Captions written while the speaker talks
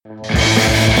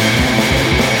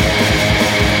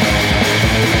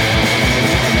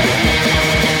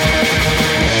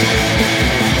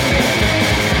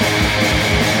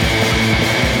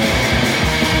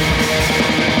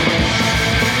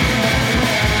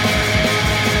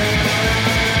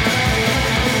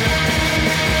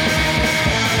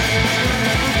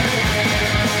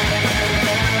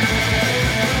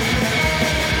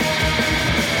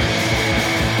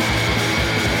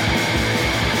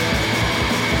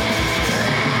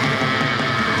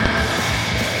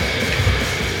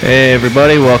Hey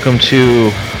everybody, welcome to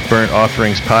Burnt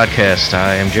Offerings Podcast.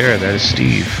 I am Jared, that is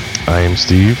Steve. I am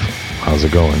Steve. How's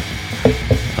it going?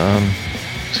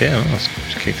 So yeah, let's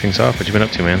just kick things off. What you been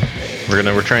up to, man?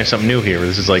 We're trying something new here.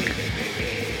 This is like,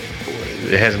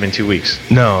 it hasn't been 2 weeks.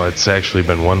 No, it's actually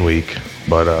been 1 week,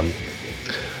 but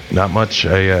not much.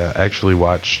 I actually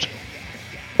watched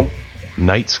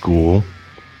Night School.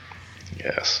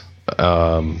 Yes.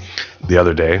 The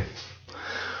other day.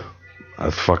 I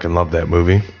fucking love that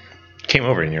movie. Came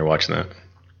over and you're watching that.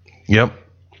 Yep.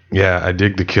 Yeah, I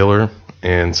dig the killer,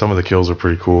 and some of the kills are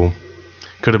pretty cool.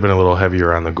 Could have been a little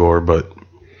heavier on the gore, but,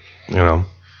 you know,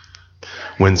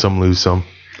 win some, lose some.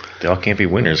 They all can't be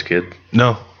winners, kid.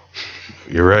 No,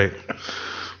 you're right.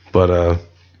 But,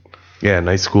 yeah,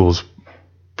 Night School's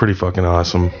pretty fucking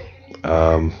awesome.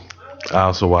 I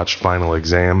also watched Final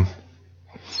Exam.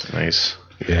 Nice.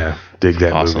 Yeah, dig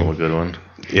that Awesome, movie. a good one.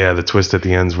 Yeah, the twist at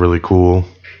the end's really cool.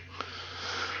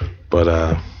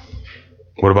 But,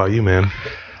 what about you, man?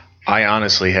 I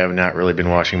honestly have not really been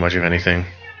watching much of anything.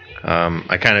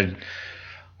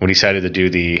 We decided to do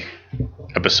the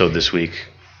episode this week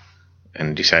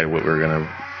and decided what we were going to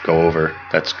go over.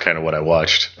 That's kind of what I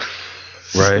watched.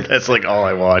 Right. That's like all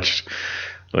I watched.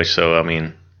 So, I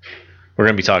mean, we're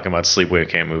going to be talking about Sleepaway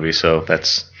Camp movie, so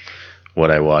that's what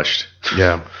I watched.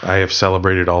 Yeah, I have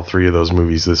celebrated all three of those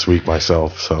movies this week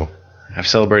myself, so. I've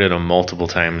celebrated them multiple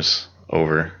times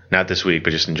over. Not this week,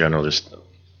 but just in general.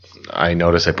 I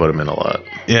notice I put them in a lot.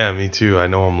 Yeah, me too. I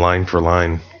know them line for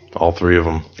line, all three of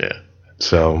them. Yeah.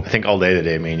 So. I think all day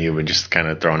today, me and you were just kind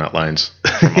of throwing out lines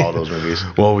from all those movies.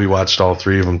 Well, we watched all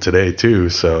three of them today, too,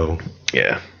 so.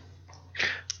 Yeah.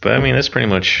 But, I mean, that's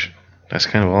kind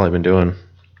of all I've been doing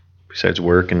besides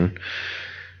work, and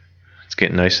it's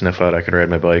getting nice enough out I can ride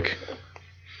my bike.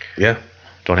 Yeah.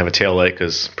 Don't have a tail light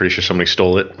because pretty sure somebody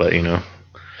stole it, but, you know,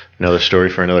 another story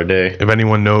for another day. If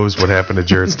anyone knows what happened to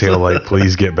Jared's taillight,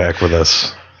 please get back with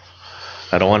us.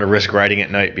 I don't want to risk riding at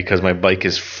night because my bike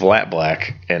is flat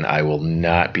black, and I will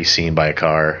not be seen by a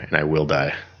car, and I will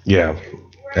die. Yeah.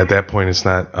 At that point, it's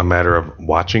not a matter of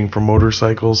watching for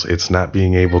motorcycles. It's not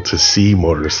being able to see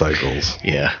motorcycles.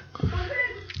 Yeah.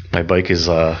 My bike is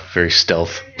very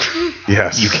stealth.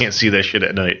 Yes. You can't see that shit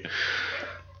at night.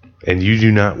 And you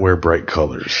do not wear bright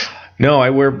colors. No, I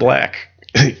wear black.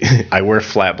 I wear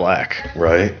flat black.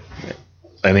 Right.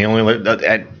 And the only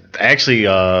actually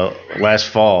last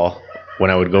fall when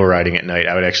I would go riding at night,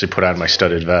 I would actually put on my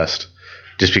studded vest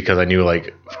just because I knew like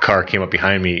if a car came up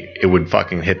behind me, it would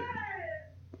fucking hit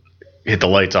the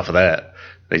lights off of that.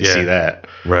 They'd see that.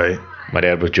 Right. My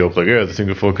dad would joke like, "Yeah, they think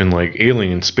of fucking like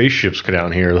alien spaceships come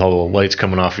down here with all the lights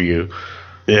coming off of you."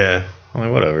 Yeah. I'm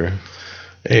like, whatever.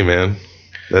 Hey, man.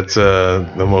 That's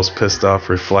the most pissed off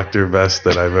reflector vest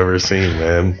that I've ever seen,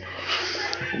 man.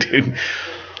 Dude.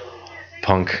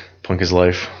 Punk is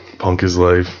life. Punk is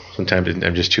life. Sometimes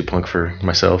I'm just too punk for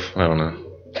myself. I don't know.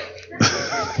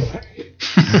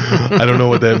 I don't know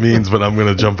what that means, but I'm going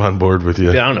to jump on board with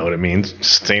you. Yeah, I don't know what it means.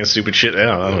 Just saying stupid shit.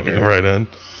 Yeah, I don't care. Right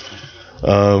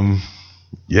on.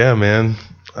 Yeah, man.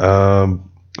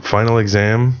 Final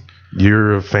Exam.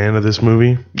 You're a fan of this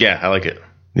movie? Yeah, I like it.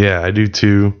 Yeah, I do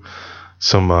too.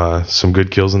 Some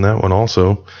good kills in that one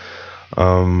also.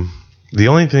 The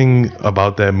only thing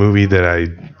about that movie that I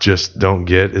just don't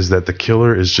get is that the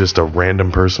killer is just a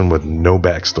random person with no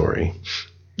backstory.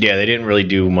 Yeah, they didn't really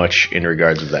do much in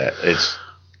regards to that.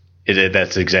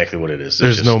 That's exactly what it is.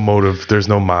 There's no motive. There's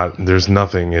no there's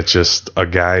nothing. It's just a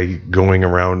guy going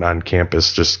around on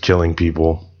campus just killing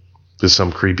people. Just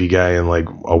some creepy guy in like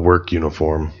a work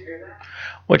uniform.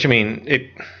 Which, I mean,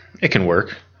 it can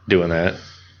work doing that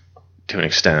to an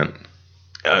extent.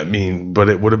 I mean, but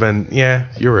it would have been,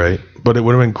 yeah, you're right. But it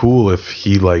would have been cool if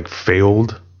he like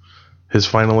failed his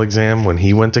final exam when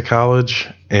he went to college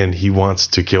and he wants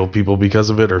to kill people because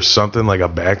of it or something, like a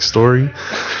backstory.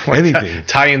 Anything.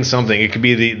 Tie in something. It could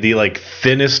be the like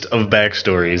thinnest of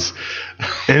backstories.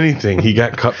 Anything. He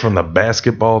got cut from the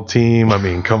basketball team. I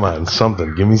mean, come on,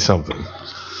 something. Give me something.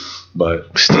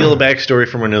 But steal a backstory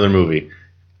from another movie.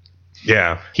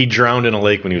 Yeah. He drowned in a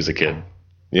lake when he was a kid.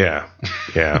 Yeah.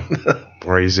 Yeah.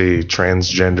 Or he's a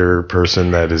transgender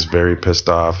person that is very pissed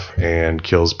off and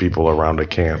kills people around a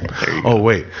camp. Oh,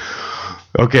 wait.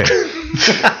 Okay.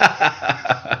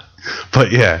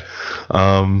 But yeah.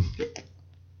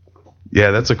 Yeah,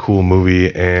 that's a cool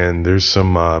movie. And there's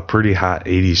some pretty hot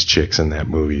 80s chicks in that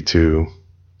movie, too.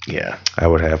 Yeah. I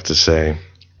would have to say.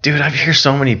 Dude, I hear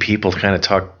so many people kind of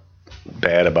talk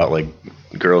bad about, like,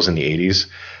 girls in the 80s.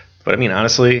 But, I mean,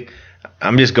 honestly,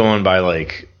 I'm just going by,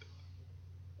 like,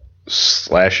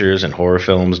 slashers and horror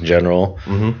films in general.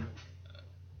 Mm-hmm.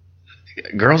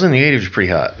 Girls in the 80s are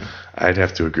pretty hot. I'd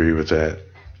have to agree with that.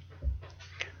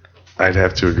 I'd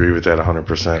have to agree with that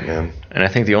 100%, man. And I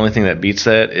think the only thing that beats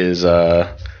that is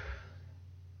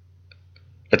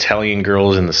Italian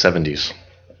Girls in the 70s.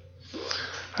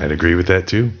 I'd agree with that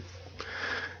too.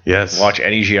 Yes. Watch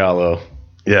any Giallo.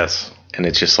 Yes. And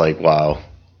it's just like, wow.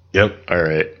 Yep. All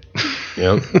right.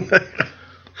 Yep.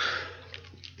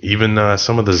 Even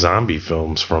some of the zombie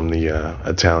films from the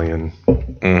Italian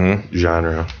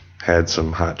genre had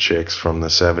some hot chicks from the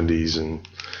 70s and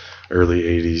early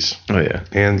 80s. Oh, yeah.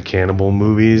 And cannibal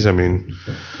movies. I mean,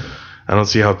 I don't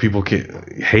see how people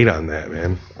can hate on that,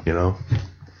 man. You know?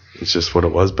 It's just what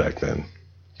it was back then.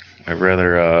 I'd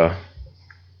rather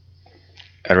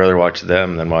watch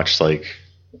them than watch, like,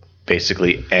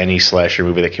 basically any slasher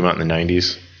movie that came out in the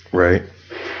 90s. Right.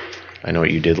 I Know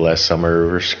What You Did Last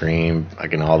Summer, or Scream,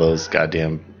 like in all those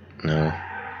goddamn, no.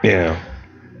 Yeah.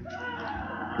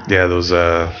 Yeah, those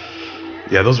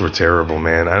were terrible,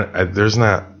 man. There's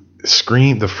not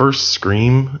Scream. The first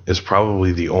Scream is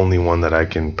probably the only one that I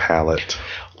can palate.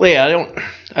 Well, yeah,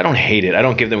 I don't hate it. I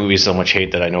don't give the movie so much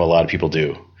hate that I know a lot of people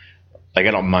do. Like,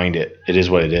 I don't mind it. It is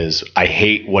what it is. I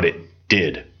hate what it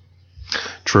did.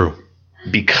 True.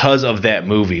 Because of that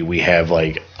movie, we have,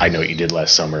 like, I Know What You Did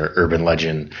Last Summer, Urban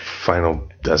Legend, Final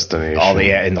Destination.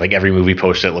 and like every movie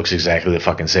poster that looks exactly the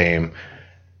fucking same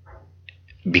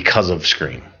because of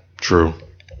Scream. True.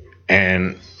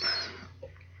 And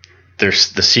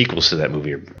there's the sequels to that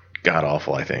movie are god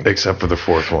awful, I think. Except for the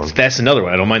fourth one. That's another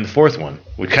one. I don't mind the fourth one.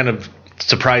 It kind of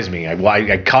surprised me.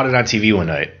 I caught it on TV one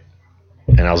night,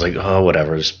 and I was like, oh,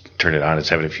 whatever. Just turn it on. It's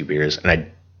having a few beers, and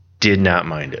I did not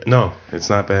mind it. No, it's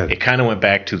not bad. It kind of went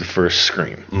back to the first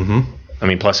Scream. Mm-hmm. I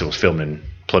mean, plus it was filmed in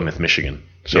Plymouth, Michigan.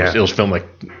 So Yeah. it was filmed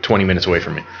like 20 minutes away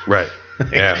from me. Right.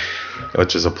 Yeah.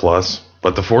 Which is a plus.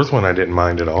 But the fourth one I didn't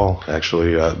mind at all,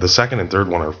 actually. The second and third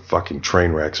one are fucking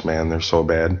train wrecks, man. They're so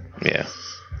bad. Yeah.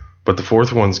 But the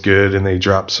fourth one's good, and they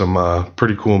dropped some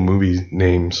pretty cool movie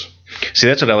names. See,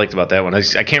 that's what I liked about that one. I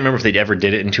can't remember if they ever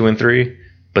did it in 2 and 3,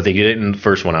 but they did it in the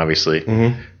first one, obviously.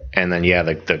 Mm-hmm. And then, yeah,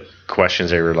 the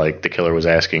questions they were like, the killer was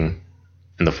asking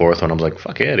in the fourth one, I was like,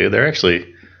 fuck yeah, dude. They're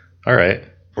actually all right.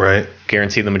 Right.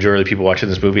 Guarantee the majority of the people watching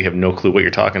this movie have no clue what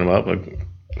you're talking about, but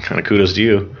kind of kudos to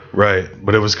you. Right.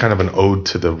 But it was kind of an ode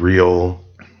to the real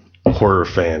horror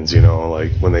fans, you know,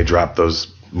 like when they dropped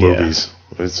those movies.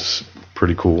 Yeah. It's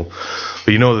pretty cool.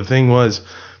 But, you know, the thing was,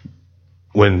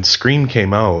 when Scream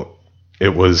came out,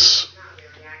 it was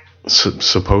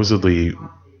supposedly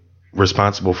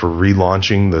responsible for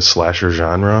relaunching the slasher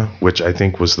genre, which I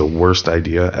think was the worst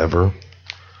idea ever,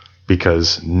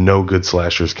 because no good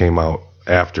slashers came out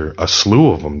after. A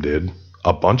slew of them did.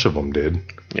 A bunch of them did.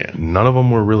 Yeah. None of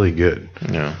them were really good.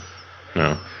 No.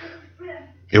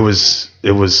 It was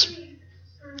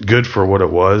good for what it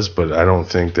was, but I don't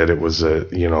think that it was it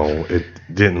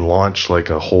didn't launch like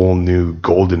a whole new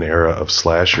golden era of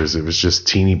slashers. It was just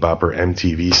teeny bopper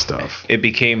MTV stuff. It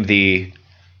became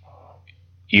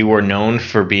you were known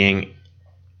for being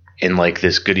in like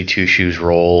this goody two shoes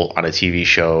role on a TV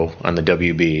show on the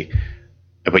WB,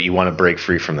 but you want to break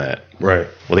free from that. Right.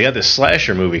 Well, they got this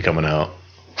slasher movie coming out.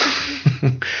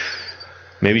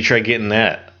 Maybe try getting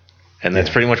that. And that's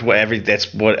pretty much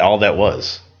that's what all that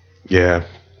was. Yeah.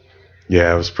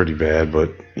 Yeah, it was pretty bad,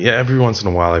 but yeah, every once in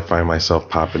a while I find myself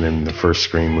popping in the first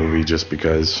Scream movie just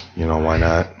because, you know, why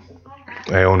not?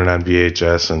 I own it on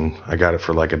VHS and I got it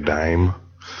for like a dime.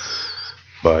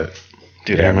 But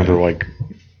dude, yeah, I remember like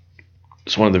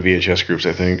it's one of the VHS groups,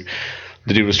 I think.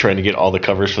 The dude was trying to get all the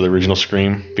covers for the original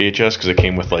Scream VHS because it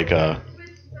came with like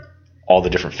all the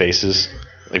different faces.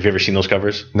 Have you ever seen those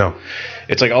covers? No.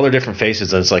 It's like all their different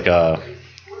faces, and it's like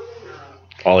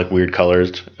all like weird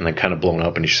colors and then kind of blown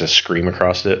up, and it just says Scream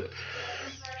across it.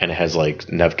 And it has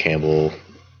like Neve Campbell,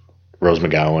 Rose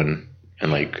McGowan,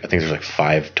 and like I think there's like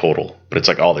 5 total, but it's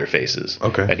like all their faces.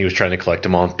 Okay. And he was trying to collect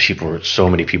them all. So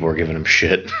many people were giving him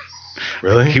shit.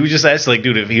 Really? He was just asked, like,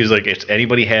 dude, if he was like, if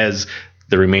anybody has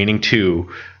the remaining 2,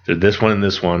 this one and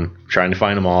this one, I'm trying to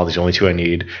find them all. These are the only 2 I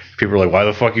need. People were like, why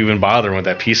the fuck are you even bothering with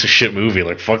that piece of shit movie?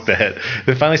 Like, fuck that.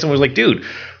 Then finally someone was like, dude,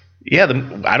 yeah,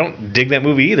 I don't dig that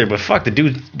movie either, but fuck, the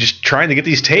dude just trying to get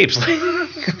these tapes.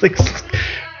 like,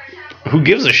 who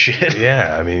gives a shit?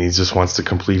 Yeah, I mean, he just wants to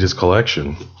complete his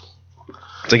collection.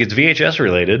 It's like, it's VHS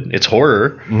related. It's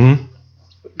horror. Mm-hmm.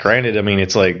 Granted, I mean,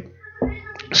 it's like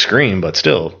Scream, but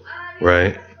still.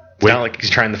 Right. It's not like he's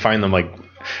trying to find them, like,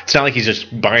 it's not like he's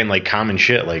just buying, like, common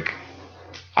shit. Like,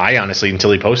 I honestly,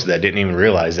 until he posted that, didn't even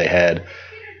realize they had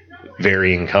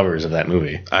varying covers of that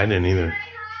movie. I didn't either.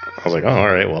 I was like, oh,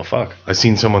 all right, well, fuck. I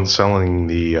seen someone selling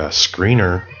the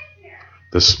screener,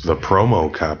 the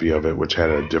promo copy of it, which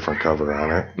had a different cover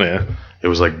on it. Yeah. It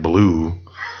was like blue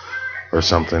or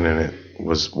something, and it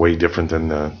was way different than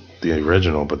the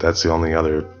original. But that's the only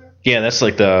other. Yeah, that's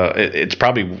like it's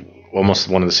probably almost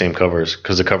one of the same covers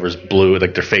because the cover's blue,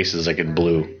 like their face is like in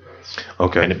blue.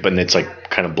 Okay. But it's like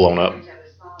kind of blown up.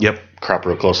 Yep. Crop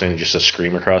real close and just a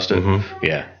scream across it. Mm-hmm.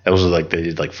 Yeah, that was like they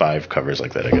did like 5 covers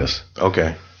like that, I guess.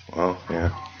 Okay. Well,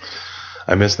 yeah.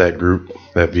 I missed that group,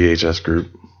 that VHS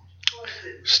group.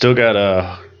 Still got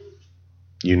a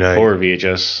Unite. horror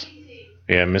VHS.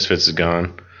 Yeah, Misfits is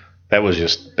gone. That was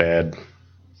just bad.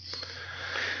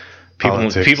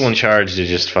 People in charge to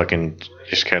just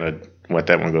kind of let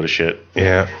that one go to shit.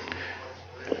 Yeah.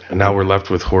 And now we're left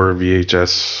with Horror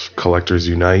VHS Collectors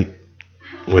Unite,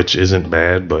 which isn't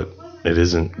bad, but it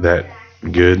isn't that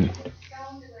good.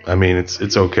 I mean,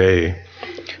 it's okay.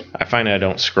 I find I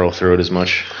don't scroll through it as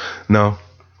much. No,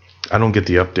 I don't get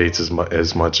the updates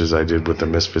as much as I did with the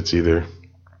Misfits either.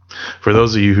 For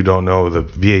those of you who don't know, the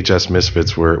VHS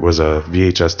Misfits was a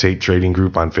VHS tape trading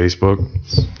group on Facebook,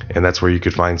 and that's where you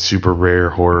could find super rare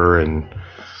horror and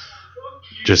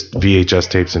just VHS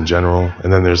tapes in general.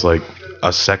 And then there's like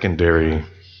a secondary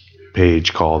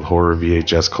page called Horror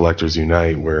VHS Collectors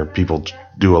Unite where people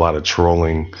do a lot of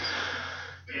trolling.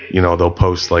 You know, they'll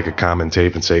post like a common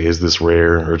tape and say, is this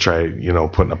rare? Or try,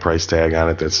 putting a price tag on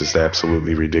it that's just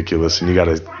absolutely ridiculous. And you got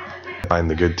to find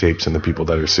the good tapes and the people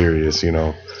that are serious,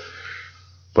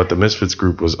 But the Misfits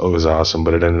group was awesome,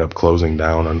 but it ended up closing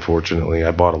down, unfortunately.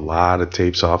 I bought a lot of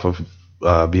tapes off of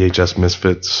VHS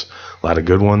Misfits, a lot of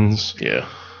good ones. Yeah.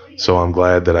 So I'm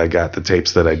glad that I got the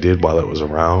tapes that I did while it was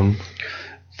around.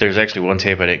 There's actually one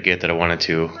tape I didn't get that I wanted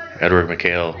to. Edward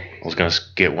McHale. I was going to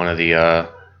get one of the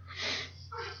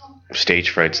stage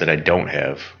frights that I don't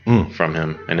have from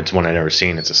him, and it's one I've never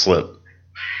seen. It's a slip.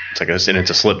 It's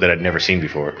a slip that I'd never seen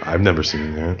before. I've never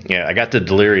seen that. Yeah, I got the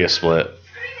Deliria split,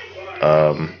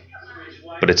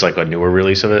 but it's like a newer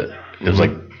release of it. It was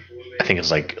like, I think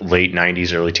it's like late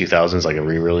 90s, early 2000s, like a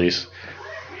re-release,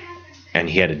 and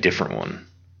he had a different one.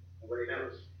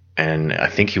 And I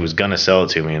think he was going to sell it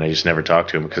to me, and I just never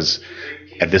talked to him because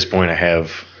at this point I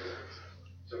have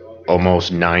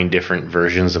almost 9 different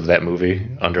versions of that movie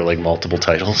under like multiple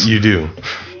titles. You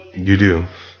do.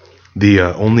 The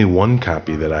only one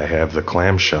copy that I have, the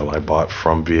clamshell, I bought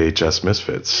from VHS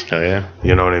Misfits. Oh, yeah?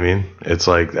 You know what I mean? It's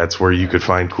like, that's where you could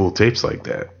find cool tapes like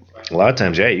that. A lot of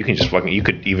times, yeah, you can just you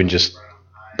could even just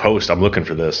post, I'm looking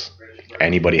for this.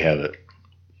 Anybody have it.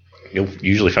 You'll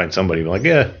usually find somebody like,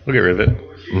 yeah, we'll get rid of it.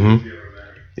 Mm-hmm.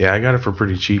 Yeah, I got it for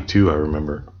pretty cheap, too, I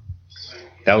remember.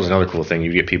 That was another cool thing.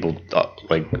 You get people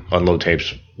like unload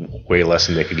tapes way less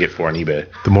than they could get for on eBay.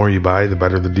 The more you buy, the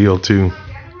better the deal, too.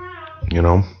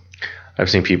 I've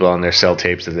seen people on there sell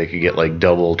tapes that they could get like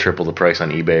double, triple the price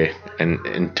on eBay and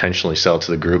intentionally sell it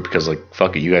to the group because like,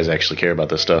 fuck it, you guys actually care about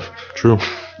this stuff. True.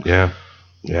 Yeah.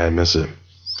 Yeah, I miss it.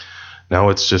 Now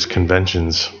it's just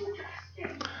conventions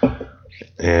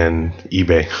and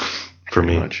eBay for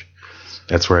me. Much.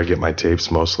 That's where I get my tapes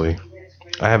mostly.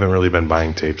 I haven't really been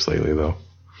buying tapes lately, though.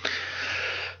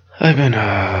 I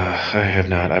have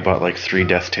not. I bought like 3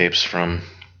 death tapes from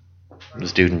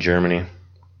this dude in Germany,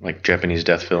 like Japanese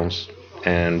death films,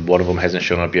 and one of them hasn't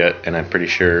shown up yet, and I'm pretty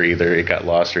sure either it got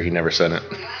lost or he never sent it.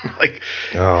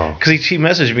 Because he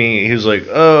messaged me, he was like,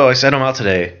 oh, I sent them out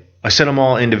today. I sent them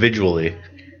all individually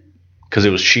because it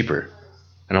was cheaper.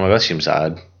 And I'm like, that seems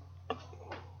odd.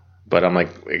 But I'm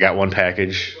like, I got one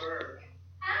package,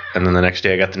 and then the next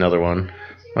day I got another one.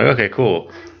 I'm like, okay,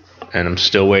 cool. And I'm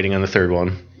still waiting on the third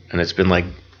one, and it's been like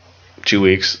 2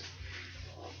 weeks.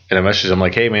 And I messaged him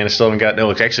like, hey, man, I still haven't got... No,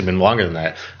 it's actually been longer than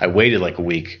that. I waited like a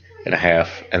week and a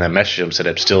half, and I messaged him, said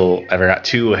I've got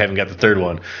 2, I haven't got the third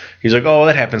one. He's like, oh,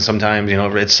 that happens sometimes,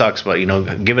 it sucks, but,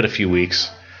 give it a few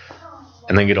weeks,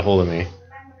 and then get a hold of me.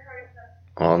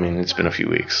 Well, I mean, it's been a few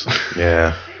weeks.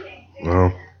 Yeah.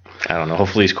 Well, I don't know.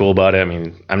 Hopefully he's cool about it. I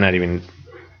mean, I'm not even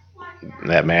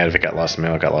that mad if it got lost in the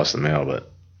mail. It got lost in the mail,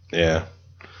 but... Yeah.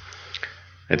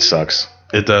 It sucks.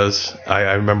 It does.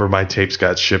 I remember my tapes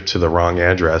got shipped to the wrong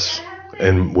address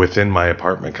and within my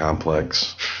apartment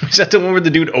complex. Is that the one where the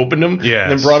dude opened them? Yes.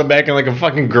 And then brought it back in like a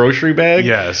fucking grocery bag?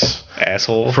 Yes.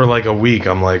 Asshole. For like a week,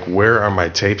 I'm like, where are my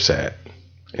tapes at?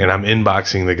 And I'm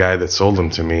inboxing the guy that sold them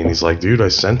to me, and he's like, dude, I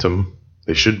sent them.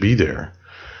 They should be there.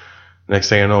 Next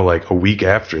thing I know, like a week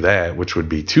after that, which would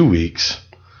be 2 weeks,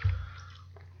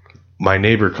 my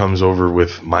neighbor comes over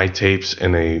with my tapes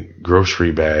in a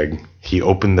grocery bag. He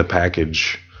opened the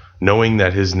package knowing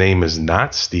that his name is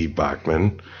not Steve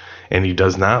Bachman and he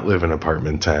does not live in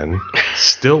apartment 10,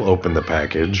 still opened the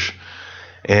package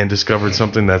and discovered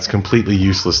something that's completely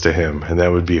useless to him, and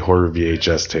that would be horror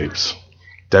VHS tapes.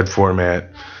 Dead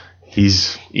format.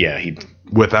 He's he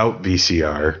without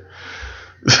VCR.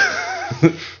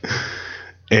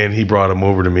 And he brought them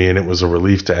over to me, and it was a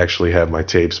relief to actually have my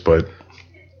tapes, but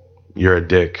you're a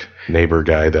dick, neighbor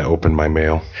guy that opened my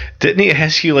mail. Didn't he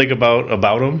ask you, like, about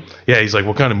them? Yeah, he's like,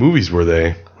 what kind of movies were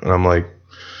they? And I'm like,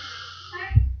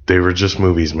 they were just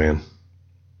movies, man.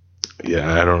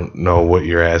 Yeah, I don't know what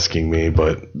you're asking me,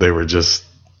 but they were just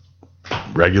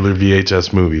regular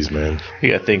VHS movies, man.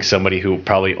 You gotta think somebody who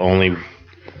probably only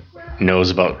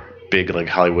knows about big, like,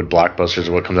 Hollywood blockbusters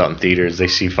or what comes out in theaters, they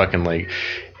see fucking, like,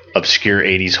 obscure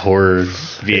 80s horror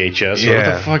VHS. Yeah.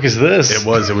 What the fuck is this? It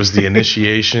was The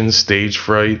Initiation, Stage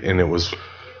Fright, and it was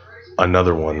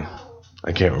another one.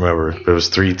 I can't remember. It was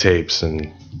 3 tapes,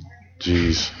 and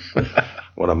geez,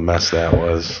 what a mess that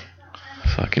was.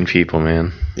 Fucking people,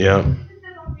 man. Yeah.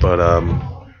 But,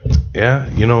 yeah,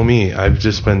 you know me. I've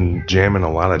just been jamming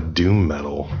a lot of doom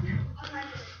metal,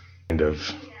 kind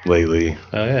of, lately.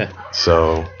 Oh, yeah.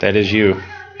 So That is you.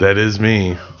 that is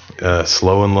me.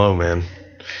 Slow and low, man.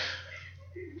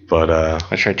 But,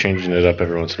 I try changing it up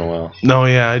every once in a while. no,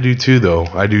 yeah, I do too, though.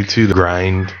 I do too. The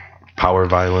grind, power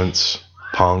violence,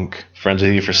 punk. Friends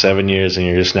with you for 7 years, and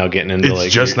you're just now getting into, It's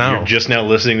like, just now. you're just now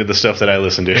listening to the stuff that I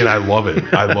listen to. And I love it.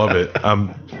 I love it.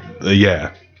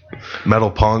 Yeah.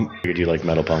 Metal punk. figured you like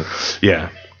metal punk. Yeah.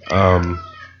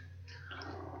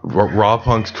 Raw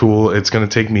punk's cool. It's going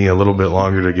to take me a little bit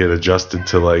longer to get adjusted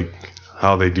to, like,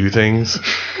 how they do things,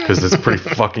 because it's pretty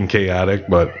fucking chaotic,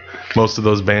 but most of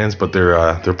those bands, but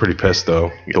they're pretty pissed, though.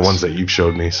 Yes. The ones that you've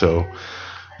showed me, so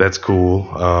that's cool.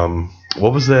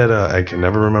 What was that? I can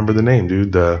never remember the name,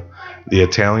 dude. The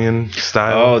Italian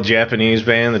style. Oh, Japanese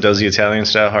band that does the Italian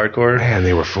style hardcore.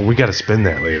 Man, we got to spin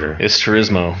that later. It's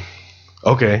Turismo.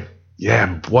 Okay.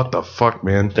 Yeah, what the fuck,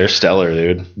 man? They're stellar,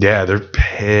 dude. Yeah, they're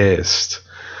pissed.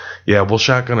 Yeah, we'll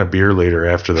shotgun a beer later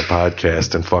after the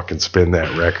podcast and fucking spin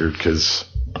that record, because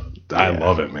I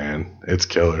love it, man. It's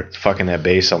killer. Fucking that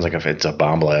bass sounds like it's a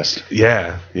bomb blast.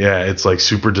 Yeah, it's like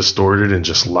super distorted and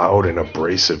just loud and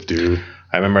abrasive, dude.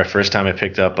 I remember the first time I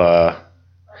picked up,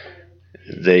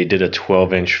 they did a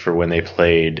 12-inch for when they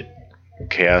played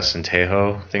Chaos in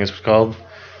Tejo, I think it's called.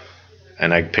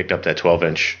 And I picked up that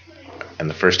 12-inch. And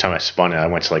the first time I spun it, I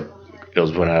went to, like, it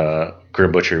was when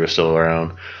Grim Butcher was still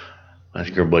around. I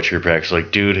think Grim Butcher practiced,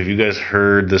 like, dude, have you guys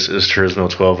heard this is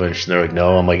Turismo 12-inch? And they're like,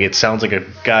 no. I'm like, it sounds like a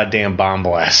goddamn bomb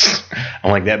blast. I'm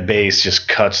like, that bass just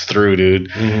cuts through, dude.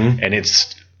 Mm-hmm.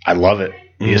 And I love it.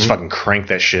 Mm-hmm. You just fucking crank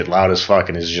that shit loud as fuck,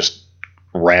 and it's just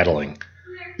rattling.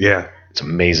 Yeah. It's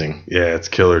amazing. Yeah, it's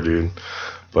killer, dude.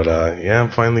 But, yeah, I'm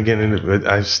finally getting into it.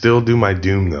 I still do my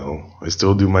doom, though. I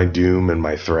still do my doom and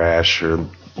my thrash, or,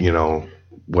 you know,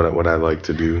 what I like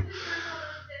to do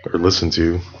or listen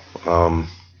to.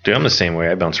 Dude, I'm the same way.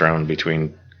 I bounce around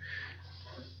between,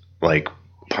 like,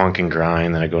 punk and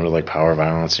grind, then I go into, like, power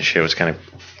violence and shit. It's kind of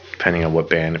depending on what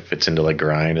band it fits into, like,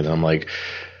 grind, and then I'm, like,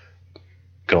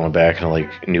 going back into,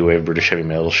 like, new wave British heavy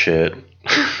metal shit.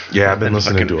 Yeah, I've been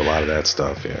listening to a lot of that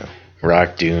stuff, yeah.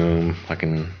 Rock doom,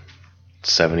 fucking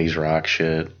 70s rock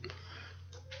shit.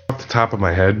 Off the top of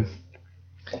my head,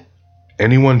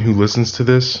 anyone who listens to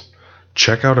this,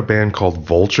 check out a band called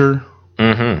Vulture.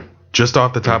 Mm-hmm. Just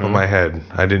off the top of my head.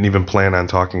 I didn't even plan on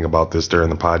talking about this during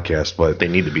the podcast, but They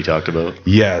need to be talked about.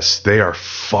 yes, they are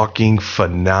fucking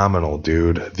phenomenal,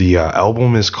 dude. The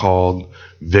album is called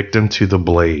Victim to the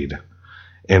Blade.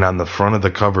 And on the front of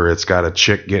the cover, it's got a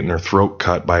chick getting her throat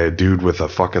cut by a dude with a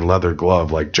fucking leather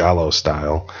glove, like Jalo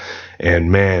style. And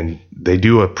man, they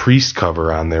do a Priest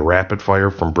cover on their Rapid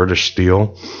Fire from British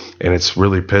Steel. And it's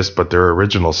really pissed, but their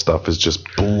original stuff is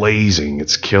just blazing.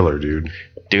 It's killer, dude.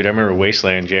 Dude, I remember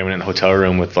Wasteland jamming in the hotel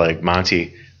room with, like,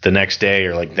 Monty. The next day,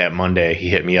 or, like, that Monday, he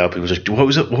hit me up. He was like, what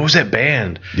was that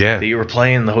band that you were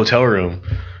playing in the hotel room?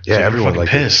 Yeah, like, everyone fucking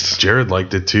liked pissed. it. Jared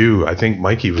liked it, too. I think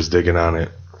Mikey was digging on it.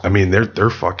 I mean, they're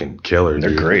fucking killer, dude.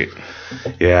 They're great.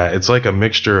 Yeah, it's like a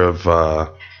mixture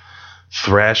of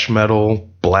thrash metal,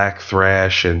 black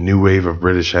thrash, and new wave of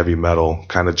British heavy metal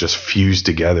kind of just fused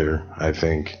together, I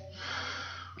think.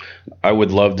 I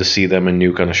would love to see them and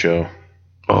Nuke on a show.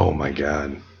 Oh, my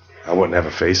God. I wouldn't have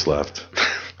a face left.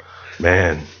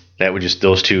 Man. That would just,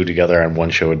 those two together on one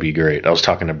show would be great. I was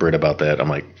talking to Britt about that. I'm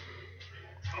like,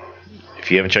 if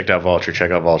you haven't checked out Vulture,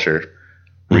 check out Vulture.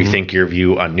 Rethink your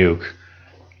view on Nuke,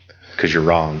 because you're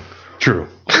wrong. True.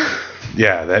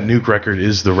 Yeah, that Nuke record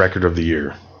is the record of the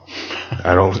year.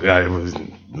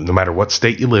 No matter what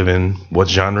state you live in, what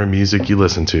genre of music you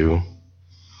listen to,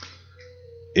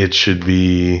 it should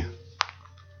be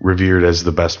revered as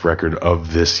the best record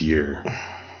of this year.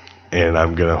 And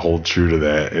I'm going to hold true to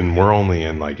that. And we're only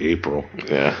in, like, April.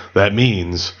 Yeah. That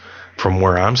means, from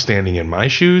where I'm standing in my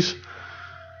shoes,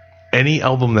 any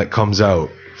album that comes out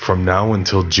from now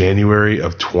until January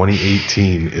of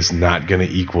 2018 is not going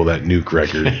to equal that Nuke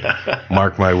record.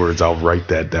 Mark my words, I'll write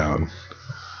that down.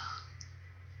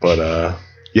 But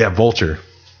yeah, Vulture.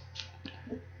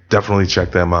 Definitely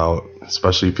check them out,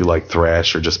 especially if you like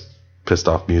thrash or just pissed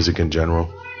off music in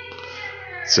general.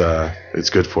 It's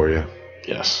good for you.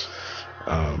 Yes.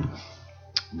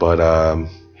 But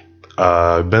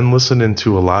I've been listening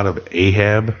to a lot of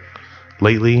Ahab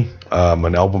lately.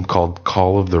 An album called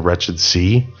Call of the Wretched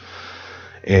Sea.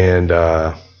 And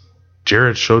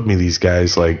Jared showed me these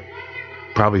guys like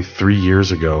probably 3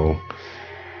 years ago,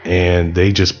 and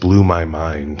they just blew my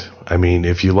mind. I mean,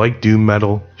 if you like doom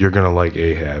metal, you're going to like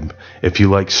Ahab. If you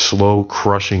like slow,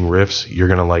 crushing riffs, you're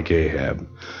going to like Ahab.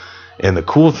 And the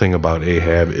cool thing about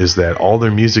Ahab is that all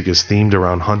their music is themed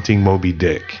around hunting Moby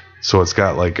Dick. So it's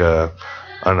got like how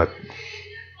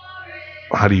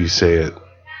do you say it?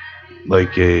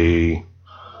 Like it's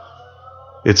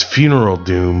funeral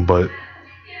doom, but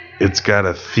it's got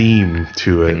a theme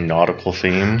to it. A nautical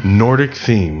theme? Nordic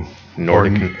theme.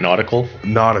 Nautical?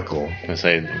 Nautical. I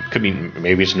say it could be,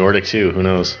 maybe it's Nordic too. Who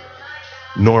knows?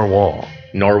 Norwal.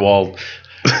 Norwal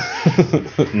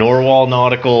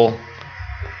nautical.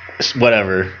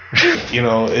 Whatever. You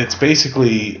know, it's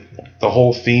basically the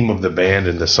whole theme of the band,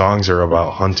 and the songs are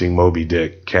about hunting Moby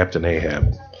Dick, Captain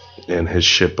Ahab, and his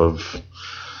ship of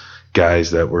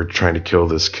guys that were trying to kill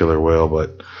this killer whale.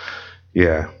 But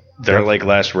yeah, their like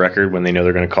last record, when they know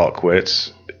they're going to call it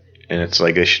quits, and it's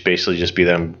like they should basically just be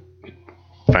them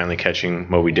finally catching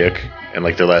Moby Dick, and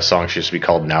like their last song should just be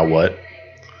called Now What?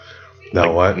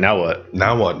 Now what? Now what?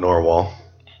 Now what, Norwal?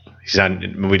 He's not,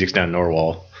 Moby Dick's not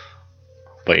Norwal,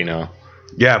 but you know.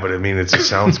 Yeah, but I mean, it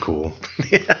sounds cool.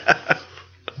 Yeah.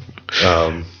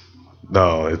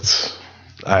 No, it's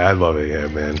I love it, yeah,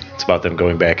 man. It's about them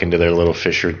going back into their little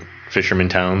fisherman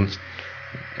towns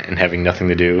and having nothing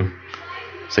to do.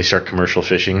 So they start commercial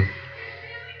fishing.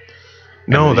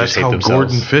 No, that's how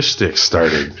Gordon Fish Sticks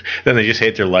started. Then they just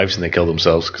hate their lives and they kill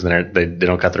themselves because they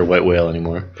don't got their white whale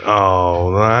anymore.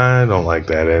 Oh, I don't like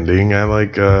that ending. I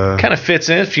like kind of fits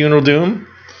in funeral doom.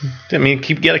 I mean,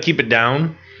 you got to keep it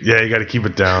down. Yeah, you got to keep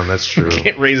it down. That's true. You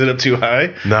can't raise it up too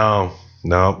high. No,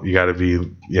 you got to be.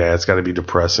 Yeah, it's got to be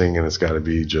depressing, and it's got to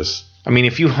be just. I mean,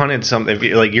 if you hunted something,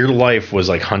 like your life was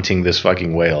like hunting this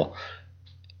fucking whale.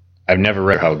 I've never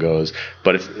read how it goes,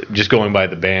 but if just going by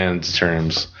the band's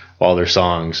terms, all their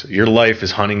songs, your life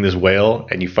is hunting this whale,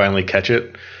 and you finally catch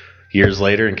it years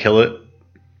later and kill it.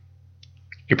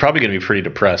 You're probably going to be pretty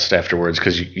depressed afterwards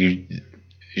because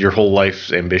your whole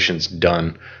life's ambition's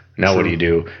done. Now What do you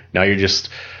do? Now you're just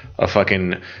a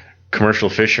fucking commercial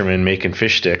fisherman making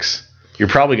fish sticks. You're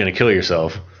probably going to kill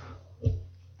yourself.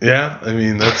 Yeah, I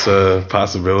mean, that's a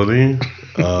possibility.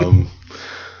 Yeah.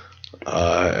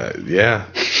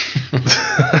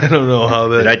 I don't know how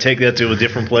that... Did I take that to a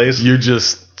different place? You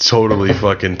just totally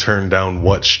fucking turned down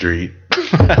what street?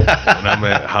 And I'm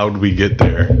at, how'd we get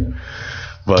there?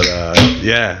 But,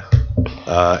 yeah.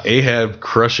 Ahab,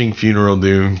 crushing funeral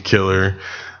doom, killer.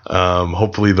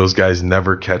 Hopefully those guys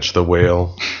never catch the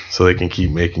whale so they can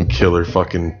keep making killer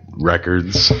fucking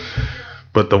records.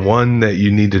 But the one that you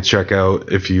need to check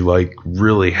out if you like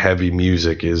really heavy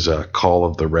music is Call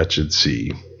of the Wretched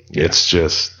Sea. Yeah. It's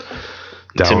just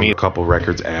down a couple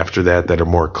records after that are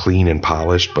more clean and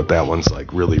polished, but that one's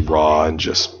like really raw and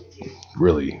just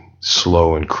really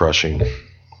slow and crushing.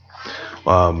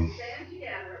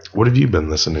 What have you been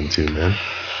listening to, man?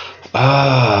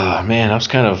 Man, I was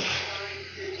kind of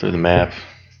through the map.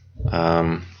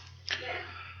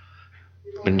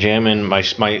 Been jamming.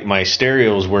 My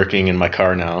stereo's working in my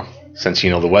car now since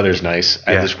the weather's nice.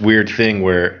 I have this weird thing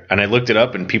where, and I looked it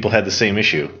up, and people had the same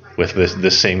issue with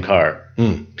this same car,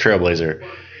 Trailblazer.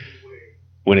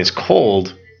 When it's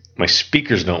cold, my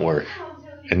speakers don't work,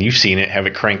 and you've seen it. Have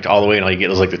it cranked all the way, and all you get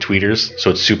is like the tweeters,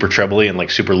 so it's super trebly and like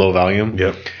super low volume.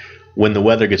 Yep. When the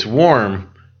weather gets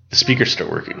warm, the speakers start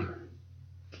working.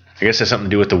 I guess it has something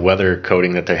to do with the weather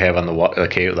coating that they have on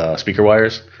the speaker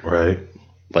wires. Right.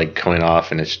 Like coming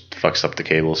off, and it fucks up the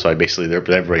cable. So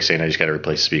everybody's saying I just got to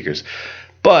replace the speakers.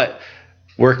 But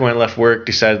when I left work,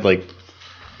 decided like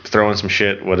throw in some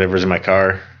shit, whatever's in my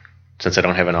car, since I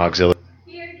don't have an auxiliary.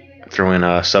 Throw in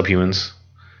Subhumans.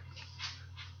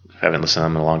 I haven't listened to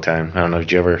them in a long time. I don't know.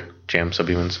 Did you ever jam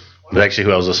Subhumans? But actually,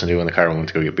 who I was listening to in the car when we went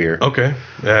to go get beer. Okay.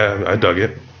 Yeah, I dug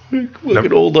it. Like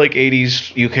an old like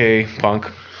 80s UK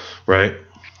punk. Right.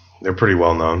 They're pretty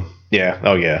well known. Yeah.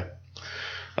 Oh yeah.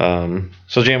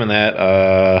 So jamming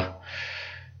that.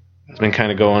 It's been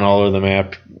kind of going all over the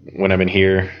map when I've been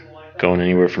here, going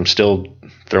anywhere from still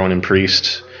throwing in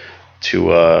Priest to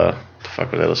the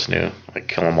fuck was I listening to? Like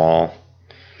Kill 'Em All.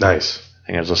 Nice. I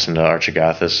think I was listening to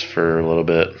Archigothus for a little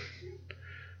bit,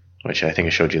 which I think I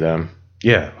showed you them.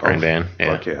 Yeah. Grind band.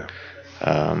 Yeah. Fuck yeah.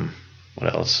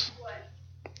 What else?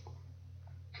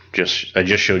 I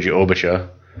just showed you Obicha.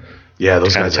 Yeah,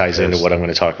 those Kind of guys ties into what I'm going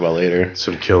to talk about later.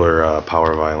 Some killer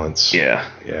power violence. Yeah.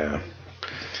 Yeah.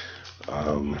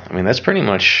 I mean, that's pretty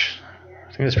much.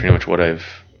 I think that's pretty much what I've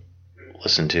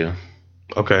listened to.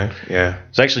 Okay. Yeah. I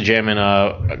was actually jamming,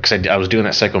 because I was doing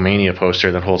that Psychomania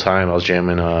poster the whole time. I was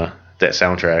jamming that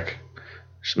soundtrack.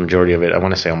 Just the majority of it, I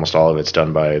want to say almost all of it's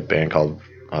done by a band called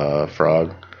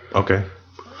Frog. Okay.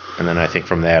 And then I think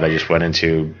from that, I just went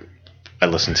into. I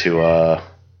listened to.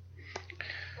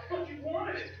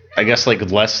 I guess like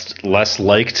less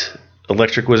liked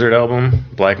Electric Wizard album,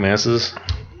 Black Masses.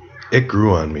 It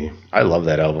grew on me. I love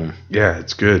that album. Yeah,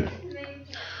 it's good.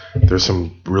 There's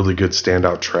some really good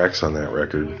standout tracks on that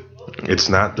record. It's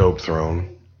not Dope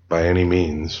Throne by any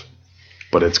means,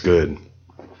 but it's good.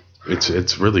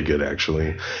 It's really good,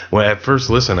 actually. Well, at first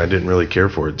listen, I didn't really care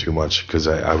for it too much because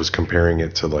I was comparing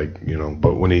it to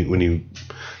but when you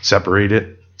separate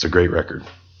it, it's a great record.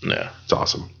 Yeah, it's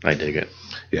awesome. I dig it.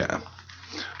 Yeah,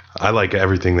 I like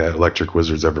everything that Electric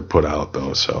Wizards ever put out,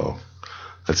 though. So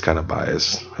that's kind of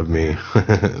biased of me.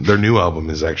 Their new album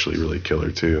is actually really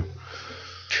killer too.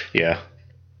 Yeah.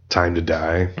 Time to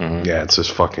Die. Mm-hmm. Yeah, it's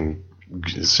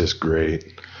just great.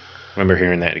 I remember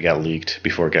hearing that it got leaked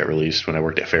before it got released when I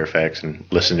worked at Fairfax and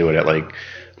listened to it at like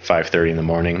 5:30 in the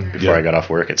morning before I got off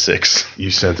work at 6.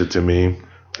 You sent it to me.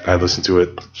 I listened to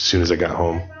it as soon as I got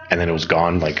home. And then it was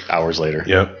gone like hours later.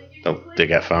 Yep. They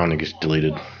got found and just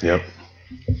deleted. Yep.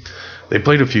 They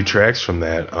played a few tracks from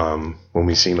that when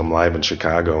we seen them live in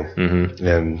Chicago. Mm-hmm.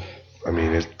 And, I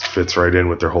mean, it fits right in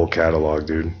with their whole catalog,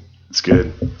 dude. It's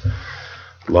good.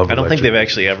 Love I don't think they've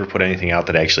actually ever put anything out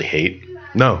that I actually hate.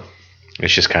 No.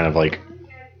 It's just kind of like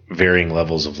varying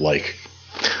levels of like.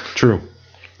 True.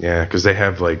 Yeah, because they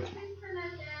have like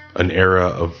an era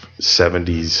of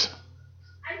 70s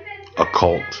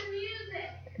occult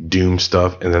doom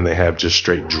stuff, and then they have just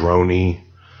straight droney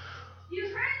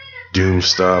doom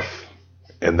stuff,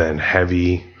 and then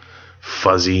heavy,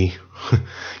 fuzzy.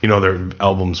 Their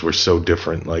albums were so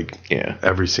different, like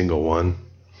every single one.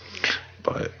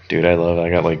 But dude, I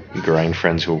got like grind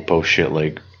friends who will post shit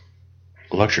like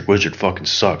Electric Wizard fucking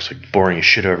sucks, like boring as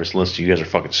shit I've ever listened to. You guys are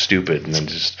fucking stupid, and then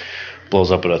just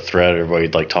blows up in a thread. Everybody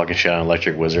like talking shit on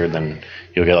Electric Wizard, and then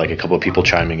you'll get like a couple of people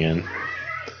chiming in,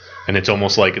 and it's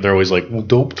almost like they're always like, "Well,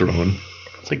 Dope Throne."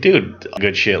 It's like, dude,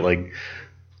 good shit. Like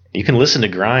you can listen to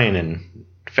grind and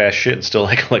fast shit and still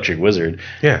like Electric Wizard.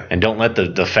 Yeah, and don't let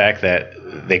the fact that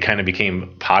they kind of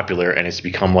became popular and it's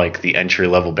become like the entry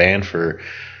level band for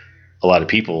a lot of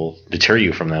people deter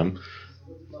you from them,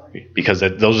 because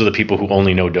those are the people who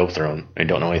only know Dope Throne and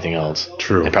don't know anything else.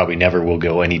 True. And probably never will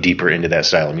go any deeper into that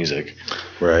style of music.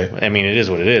 Right. I mean, it is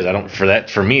what it is.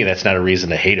 For me, that's not a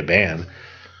reason to hate a band.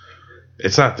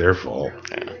 It's not their fault.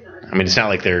 Yeah. I mean, it's not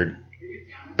like they're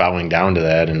bowing down to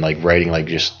that and like writing like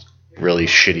just really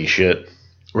shitty shit.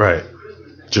 Right.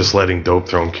 Just letting Dope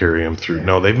Throne carry them through.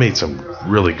 No, they've made some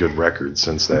really good records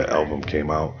since that album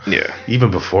came out. Yeah. Even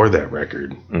before that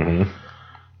record,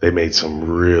 they made some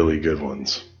really good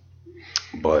ones.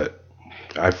 But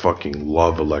I fucking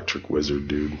love Electric Wizard,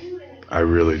 dude. I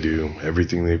really do.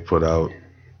 Everything they put out,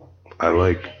 I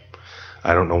like.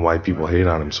 I don't know why people hate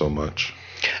on them so much.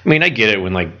 I mean, I get it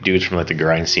when like dudes from like the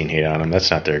grind scene hate on them. That's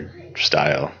not their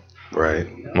style. Right.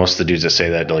 Most of the dudes that say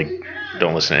that like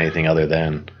don't listen to anything other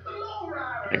than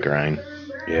a grind.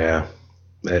 Yeah.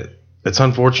 It's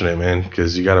unfortunate, man,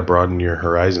 because you got to broaden your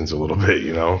horizons a little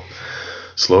bit,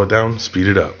 Slow it down, speed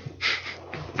it up.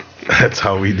 That's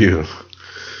how we do.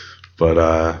 But,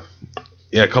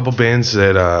 a couple bands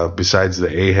that, besides the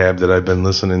Ahab that I've been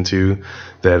listening to,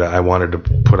 that I wanted to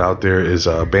put out there is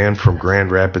a band from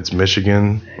Grand Rapids,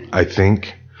 Michigan, I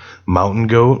think, Mountain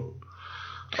Goat.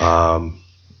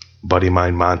 Buddy of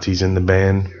mine, Monty's in the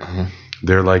band. Mm-hmm.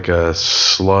 They're like a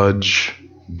sludge,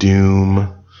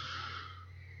 doom,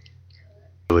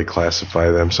 really classify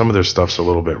them. Some of their stuff's a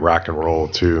little bit rock and roll,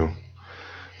 too.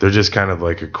 They're just kind of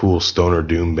like a cool stoner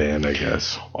doom band, I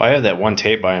guess. Well, I have that one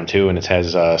tape by them, too, and it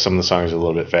has some of the songs a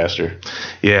little bit faster.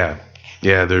 Yeah.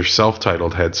 Yeah, their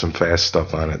self-titled had some fast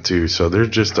stuff on it, too. So they're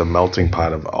just a melting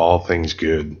pot of all things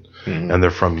good. Mm-hmm. And they're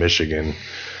from Michigan.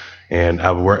 And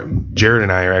Jared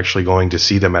and I are actually going to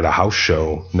see them at a house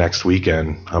show next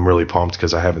weekend. I'm really pumped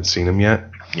because I haven't seen them yet.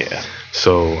 Yeah.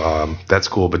 So that's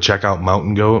cool. But check out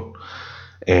Mountain Goat.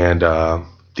 And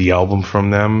the album from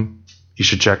them you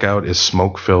should check out is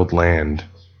Smoke Filled Land.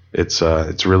 It's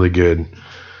really good.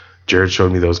 Jared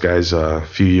showed me those guys a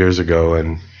few years ago,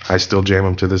 and I still jam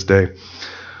them to this day.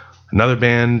 Another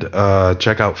band,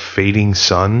 check out Fading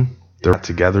Sun. They're not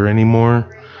together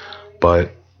anymore,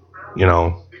 but you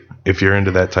know, if you're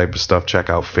into that type of stuff, check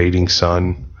out Fading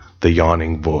Sun, The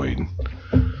Yawning Void.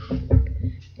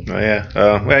 Oh yeah.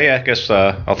 Well, yeah. I guess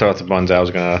I'll throw out the ones I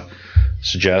was gonna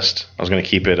suggest. I was gonna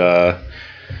keep it,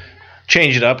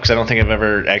 change it up because I don't think I've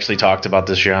ever actually talked about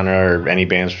this genre or any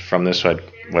bands from this.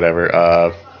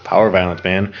 Whatever. Power Violence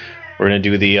band. We're gonna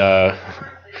do the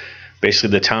basically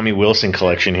the Tommy Wilson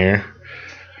collection here.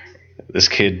 This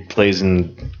kid plays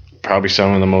in probably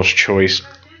some of the most choice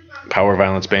Power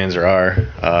Violence bands there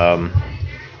are.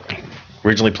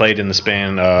 Originally played in this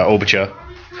band Obicha,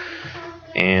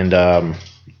 and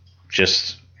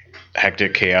just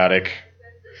hectic, chaotic,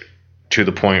 to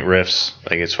the point riffs.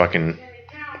 Like, it's fucking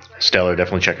stellar.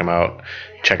 Definitely check him out.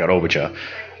 Check out Obicha.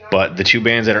 But the two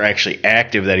bands that are actually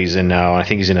active that he's in now, I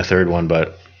think he's in a third one,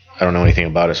 but I don't know anything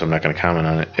about it, so I'm not going to comment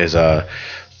on it, is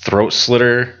Throat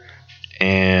Slitter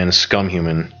and Scum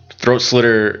Human. Throat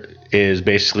Slitter is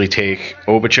basically take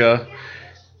Obicha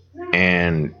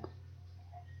and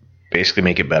basically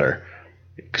make it better,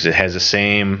 because it has the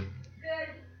same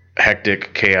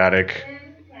hectic, chaotic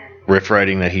riff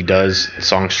writing that he does,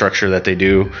 song structure that they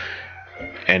do,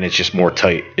 and it's just more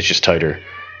tight. It's just tighter,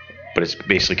 but it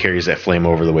basically carries that flame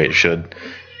over the way it should.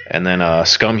 And then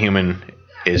Scum Human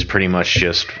is pretty much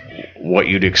just what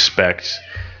you'd expect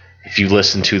if you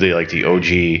listen to the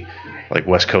OG like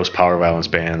West Coast Power Violence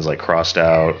bands like Crossed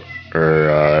Out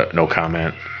or No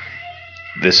Comment.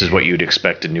 This is what you'd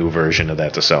expect a new version of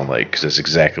that to sound like, because it's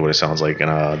exactly what it sounds like.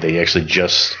 And they actually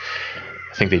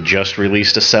I think they just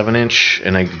released a 7-inch,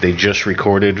 and they just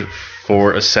recorded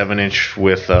for a 7-inch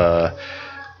with for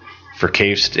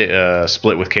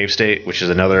split with Cave State, which is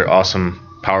another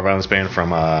awesome Power Violence band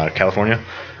from California.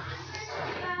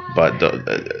 But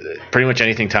pretty much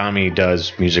anything Tommy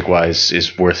does music-wise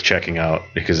is worth checking out,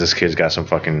 because this kid's got some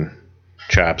fucking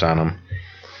chops on him.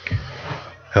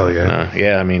 Hell yeah.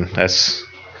 Yeah, I mean, I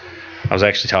was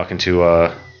actually talking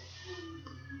to,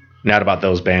 not about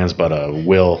those bands, but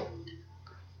Will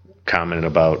commented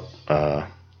about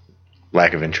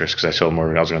lack of interest, because I told him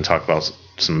I was going to talk about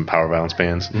some Power Violence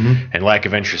bands. Mm-hmm. And Lack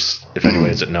of Interest, if anyone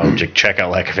doesn't know, check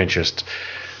out Lack of Interest.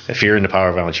 If you're into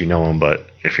Power Violence, you know them, but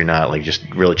if you're not, just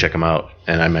really check them out.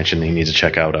 And I mentioned he needs to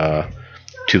check out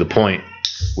To The Point,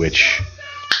 which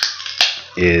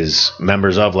is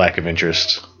members of Lack of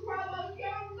Interest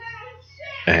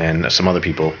and some other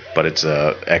people, but it's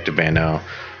a active band now,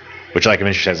 which Lack of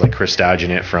Interest has Chris Dodge in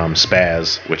it from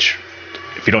Spaz, which,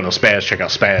 if you don't know Spaz, check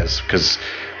out Spaz, because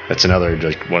that's another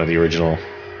one of the original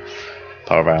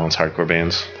Power Violence hardcore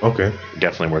bands. Okay.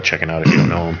 Definitely worth checking out if you don't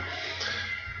know them.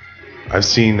 I've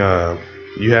seen,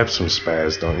 you have some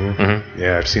Spaz, don't you? Mm-hmm.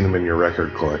 Yeah, I've seen them in your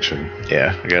record collection.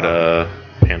 Yeah, I got a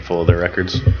handful of their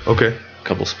records. Okay. A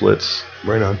couple splits.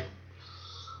 Right on.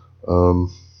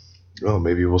 Oh,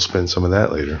 maybe we'll spend some of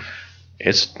that later.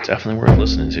 It's definitely worth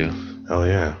listening to. Hell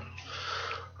yeah.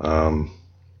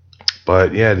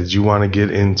 But yeah, did you want to get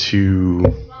into...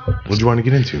 What did you want to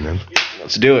get into, man?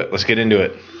 Let's do it. Let's get into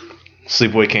it.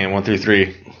 Sleepaway Camp 1 through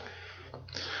 3.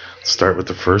 Let's start with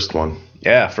the first one.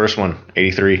 Yeah, first one,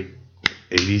 83.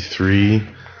 83.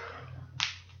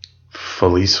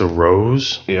 Felissa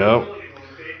Rose. Yep.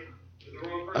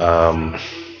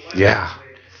 Yeah.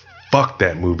 Fuck,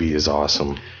 that movie is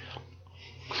awesome.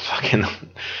 Fucking.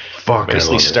 Fuck,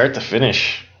 basically start to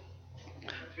finish.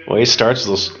 The way it starts,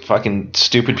 those fucking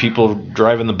stupid people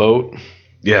driving the boat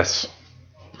Yes.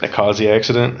 that caused the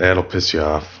accident. That'll piss you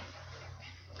off.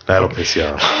 That'll piss you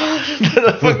off.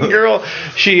 The fucking girl,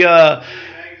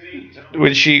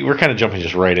 we're kind of jumping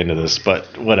just right into this,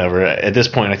 but whatever. At this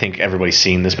point, I think everybody's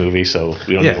seen this movie, so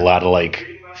we don't need a lot of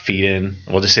feed in.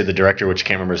 We'll just say the director, which I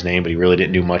can't remember his name, but he really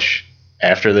didn't do much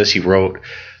after this. He wrote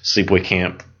Sleepaway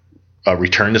Camp,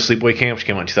 Return to Sleepaway Camp, which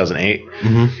came out in 2008,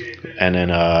 and then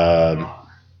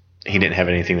he didn't have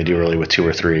anything to do really with 2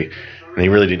 or 3, and he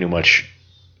really didn't do much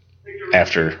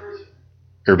after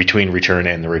or between Return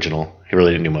and the original. He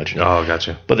really didn't do much. Oh,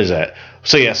 gotcha. But there's that.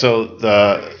 So yeah,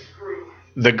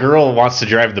 the girl wants to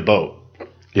drive the boat.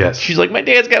 Yes. She's like, my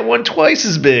dad's got one twice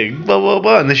as big, blah, blah,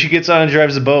 blah. And then she gets on and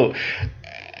drives the boat.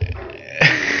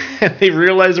 And they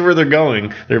realize where they're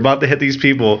going. They're about to hit these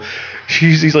people.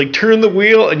 He's like, turn the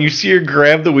wheel, and you see her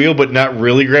grab the wheel, but not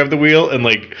really grab the wheel, and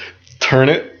turn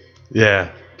it.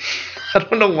 Yeah. I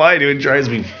don't know why, dude. It drives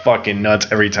me fucking nuts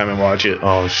every time I watch it.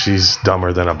 Oh, she's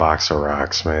dumber than a box of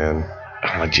rocks, man.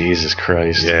 Oh, Jesus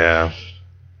Christ. Yeah.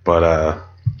 But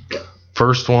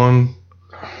first one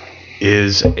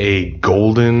is a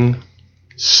golden,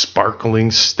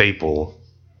 sparkling staple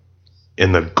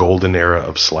in the golden era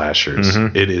of slashers.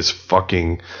 Mhm. It is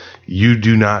fucking. You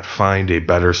do not find a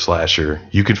better slasher.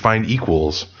 You can find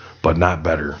equals, but not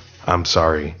better. I'm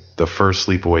sorry. The first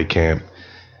Sleepaway Camp,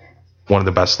 one of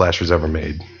the best slashers ever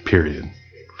made. Period.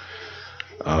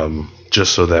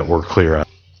 Just so that we're clear on.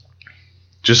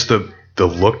 Just the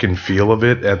look and feel of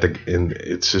it and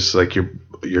it's just like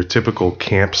your typical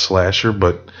camp slasher,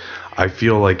 but I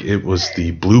feel like it was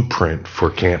the blueprint for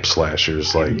camp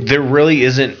slashers. Like there really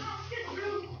isn't.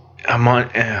 I'm on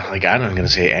like I'm not gonna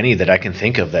say any that I can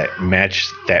think of that match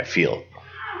that feel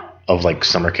of like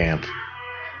summer camp.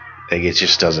 Like it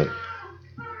just doesn't.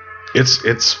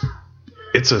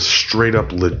 it's a straight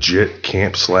up legit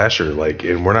camp slasher. Like,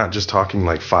 and we're not just talking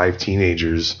like 5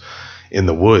 teenagers in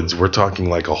the woods. We're talking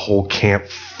like a whole camp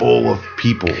full of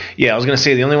people. Yeah, I was gonna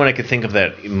say the only one I could think of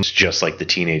that is just like the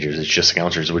teenagers, it's just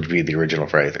scouters, would be the original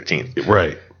Friday the 13th,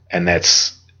 Right. and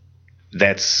that's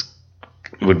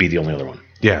would be the only other one.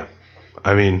 Yeah.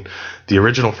 I mean, the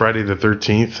original Friday the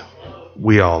 13th,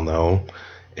 we all know,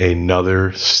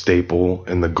 another staple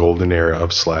in the golden era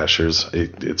of slashers.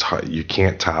 It's hard, you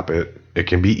can't top it. It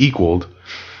can be equaled,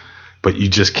 but you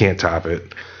just can't top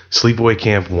it. Sleepaway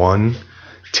Camp 1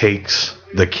 takes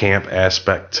the camp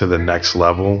aspect to the next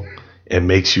level and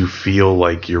makes you feel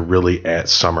like you're really at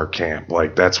summer camp.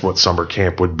 Like, that's what summer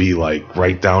camp would be like,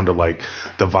 right down to like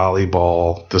the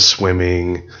volleyball, the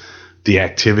swimming, the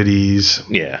activities,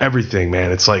 Yeah. everything,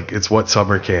 man. It's like, it's what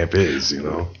summer camp is, you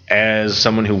know? As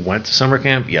someone who went to summer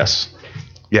camp, yes,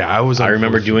 Yeah, I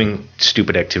remember doing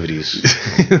stupid activities.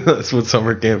 That's what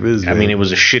summer camp is, man. I mean, it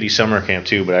was a shitty summer camp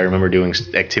too, but I remember doing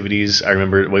activities. I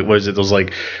remember, what was it? Those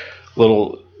like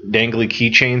little dangly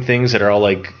keychain things that are all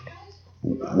like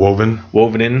woven.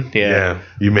 woven in. Yeah.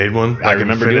 You made one? I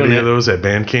remember infinity doing of it. those at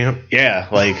band camp? Yeah,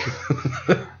 like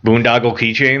boondoggle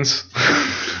keychains.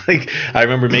 Like, I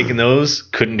remember making those.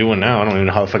 Couldn't do one now. I don't even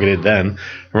know how the fuck I did then.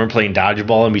 I remember playing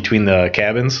dodgeball in between the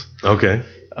cabins. Okay.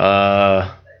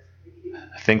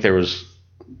 I think there was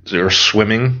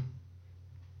swimming.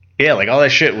 Yeah, like all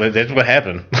that shit. That's what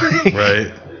happened.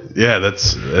 Right. Yeah,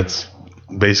 that's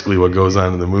basically what goes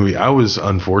on in the movie. I was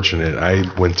unfortunate.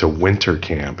 I went to winter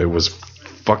camp. It was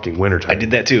fucking wintertime. I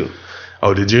did that too.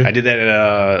 Oh, did you? I did that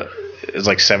at it was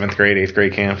like 7th grade, 8th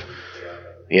grade camp.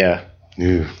 Yeah.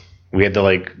 Ew. We had to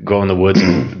like go in the woods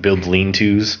and build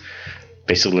lean-tos,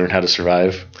 basically learn how to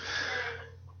survive.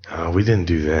 Oh, we didn't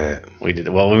do that. We did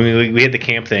well. We had the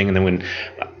camp thing, and then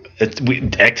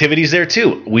activities there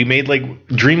too. We made like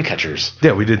dream catchers.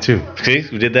 Yeah, we did too. See,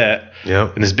 we did that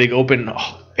Yep. in this big open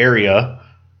area,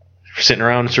 sitting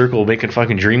around in a circle making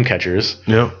fucking dream catchers.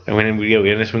 Yep. And when we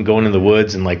ended up going in the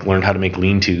woods and like learned how to make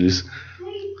lean-tos.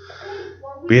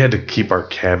 We had to keep our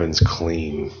cabins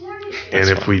clean. And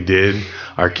if we did,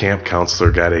 our camp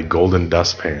counselor got a golden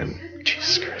dustpan.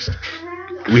 Jesus Christ.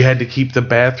 We had to keep the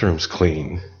bathrooms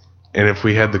clean. And if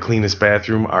we had the cleanest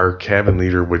bathroom, our cabin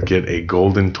leader would get a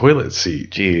golden toilet seat.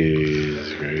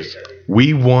 Jesus Christ.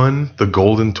 We won the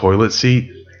golden toilet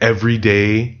seat every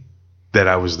day that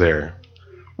I was there.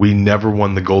 We never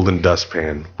won the golden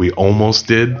dustpan. We almost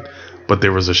did, but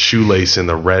there was a shoelace in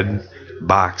the red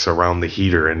box around the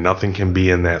heater, and nothing can be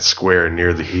in that square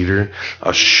near the heater.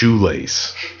 A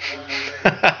shoelace.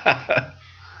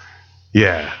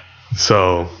 Yeah.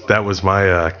 So that was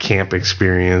my camp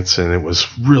experience, and it was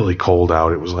really cold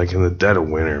out. It was like in the dead of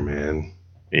winter, man.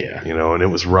 Yeah. You know, and it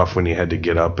was rough when you had to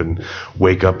get up and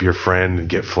wake up your friend and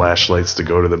get flashlights to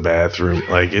go to the bathroom.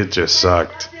 Like, it just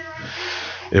sucked.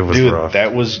 It was Dude, rough.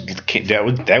 that was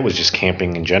just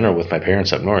camping in general with my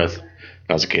parents up north when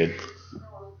I was a kid.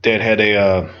 Dad had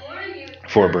a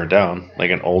before it burned down,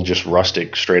 like an old, just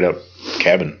rustic, straight up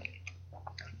cabin.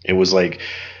 It was like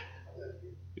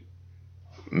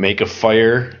make a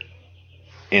fire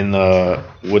in the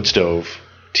wood stove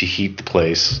to heat the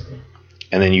place,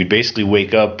 and then you'd basically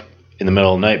wake up in the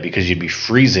middle of the night because you'd be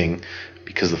freezing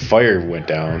because the fire went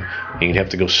down, and you'd have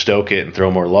to go stoke it and throw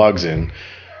more logs in.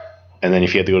 And then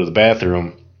if you had to go to the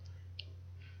bathroom,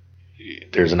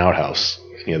 there's an outhouse.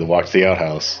 You had to walk to the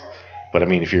outhouse. But I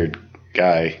mean, if you're a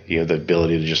guy, you have the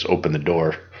ability to just open the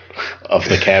door of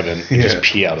the cabin and just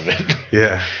pee out of it.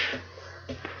 Yeah.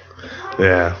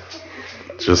 Yeah.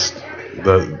 Just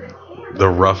the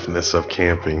roughness of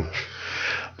camping.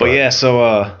 But yeah,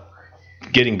 so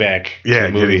getting back to the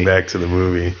movie. Getting back to the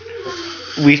movie.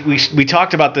 We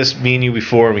talked about this, me and you,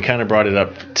 before, and we kind of brought it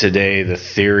up today, the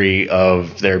theory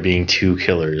of there being 2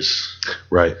 killers.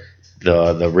 Right.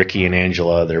 The Ricky and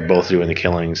Angela, they're both doing the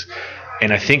killings.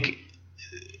 And I think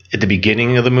at the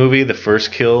beginning of the movie, the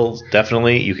first kill,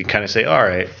 definitely, you could kind of say, all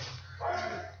right,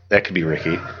 that could be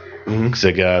Ricky. Because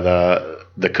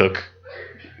the cook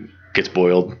gets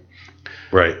boiled.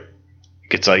 Right.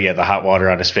 Gets the hot water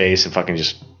on his face and fucking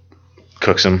just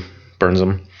cooks him, burns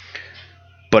him.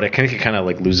 But it kind of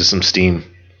like loses some steam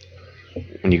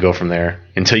when you go from there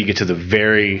until you get to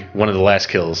one of the last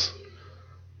kills,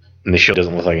 and the show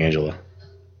doesn't look like Angela.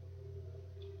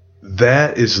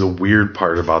 That is the weird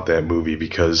part about that movie,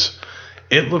 because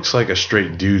it looks like a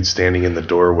straight dude standing in the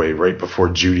doorway right before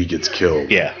Judy gets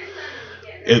killed. Yeah.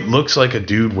 It looks like a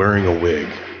dude wearing a wig.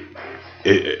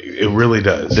 It really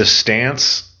does. The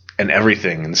stance and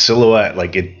everything and silhouette,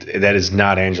 that is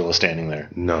not Angela standing there.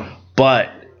 No.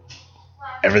 But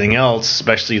everything else,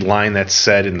 especially line that's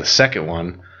said in the second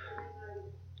one,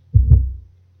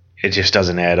 it just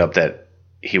doesn't add up that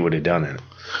he would have done it.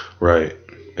 Right.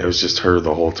 It was just her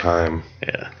the whole time.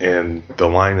 Yeah. And the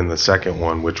line in the second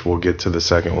one, which we'll get to the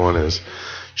second one, is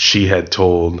she had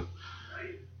told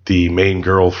the main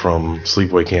girl from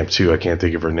Sleepaway Camp 2, I can't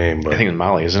think of her name, but I think it's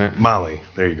Molly, isn't it? Molly,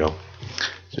 there you go.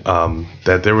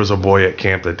 That there was a boy at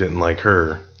camp that didn't like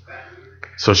her,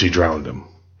 so she drowned him.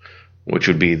 Which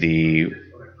would be the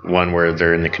one where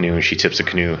they're in the canoe and she tips the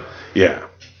canoe. Yeah.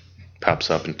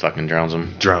 Pops up and fucking drowns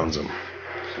him. Drowns him.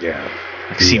 Yeah.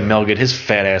 See Mel get his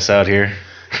fat ass out here.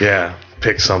 Yeah.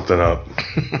 Pick something up.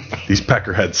 These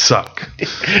peckerheads suck.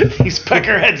 These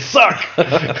peckerheads suck.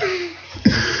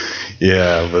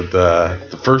 Yeah, but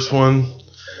the first one,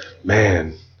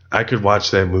 man, I could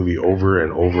watch that movie over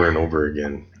and over and over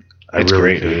again. It's really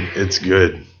great, could. dude. It's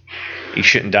good. You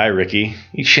shouldn't die, Ricky.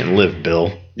 You shouldn't live,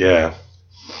 Bill. Yeah.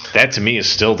 That to me is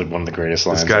still one of the greatest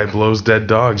lines. This guy blows dead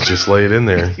dogs. Just lay it in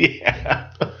there.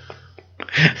 Yeah.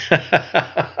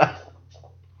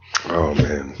 Oh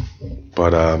man.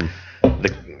 But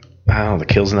the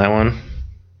kills in that one.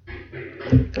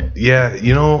 yeah,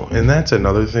 and that's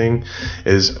another thing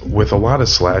is with a lot of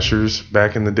slashers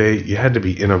back in the day, you had to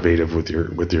be innovative with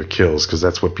your kills because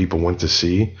that's what people went to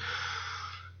see.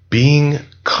 Being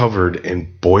covered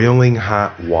in boiling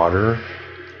hot water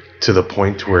to the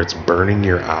point to where it's burning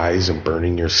your eyes and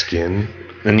burning your skin.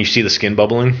 And you see the skin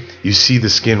bubbling? You see the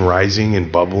skin rising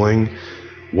and bubbling.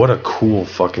 What a cool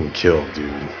fucking kill,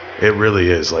 dude. It really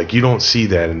is. Like, you don't see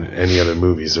that in any other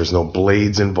movies. There's no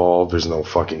blades involved. There's no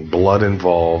fucking blood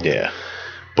involved. Yeah.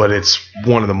 But it's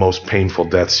one of the most painful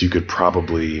deaths you could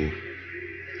probably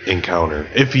encounter.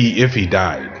 If he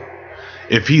died.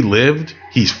 If he lived,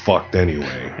 he's fucked anyway.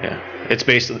 Yeah.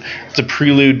 It's a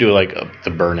prelude to, the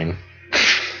burning.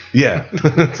 Yeah.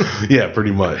 Yeah,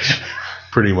 pretty much.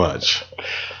 Pretty much.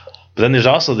 But then there's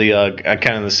also the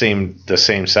kind of the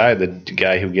same side, the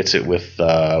guy who gets it with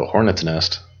Hornet's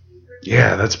Nest.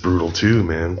 Yeah, that's brutal too,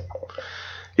 man.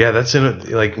 Yeah, that's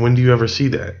when do you ever see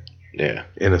that? Yeah.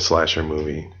 In a slasher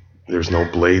movie. There's no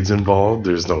blades involved,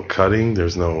 there's no cutting,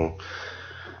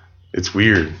 it's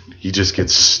weird. He just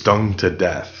gets stung to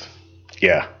death.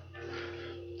 Yeah.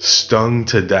 Stung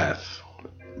to death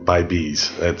by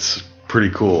bees. That's pretty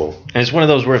cool. And it's one of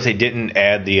those where if they didn't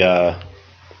add the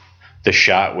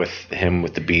shot with him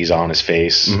with the bees on his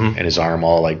face and his arm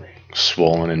all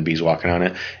swollen and bees walking on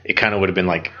it, it kind of would have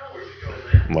been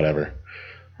whatever.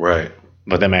 Right.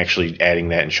 But them actually adding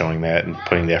that and showing that and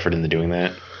putting the effort into doing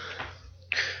that,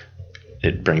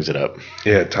 it brings it up.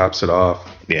 Yeah, it tops it off.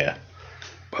 Yeah.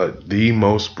 But the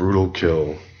most brutal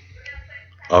kill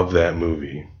of that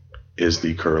movie is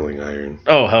the curling iron.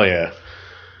 Oh, hell yeah.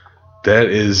 That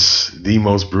is the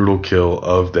most brutal kill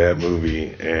of that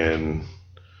movie, and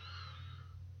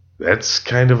that's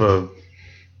kind of a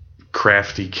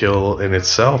crafty kill in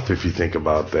itself if you think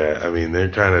about that. I mean, they're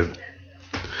kind of...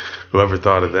 Whoever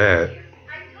thought of that,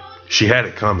 she had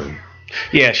it coming.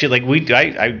 Yeah, I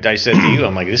said to you,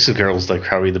 I'm like, this girl's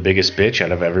probably the biggest bitch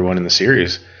out of everyone in the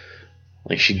series.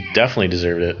 She definitely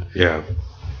deserved it. Yeah.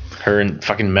 Her and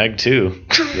fucking Meg too.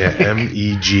 Yeah,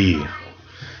 M-E-G.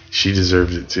 She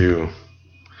deserved it too.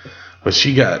 But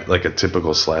she got a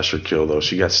typical slasher kill though.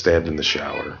 She got stabbed in the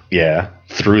shower. Yeah,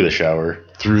 through the shower.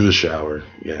 Through the shower,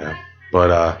 yeah.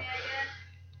 But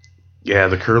yeah,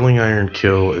 the curling iron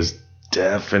kill is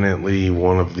definitely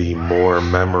one of the more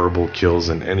memorable kills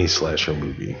in any slasher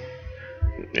movie.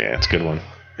 Yeah, it's a good one.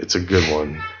 It's a good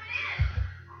one.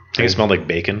 I think it smelled like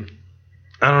bacon.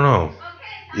 I don't know.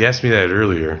 You asked me that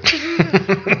earlier.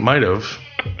 Might have.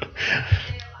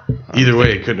 Either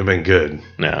way, it couldn't have been good.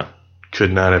 No.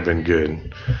 Could not have been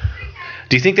good.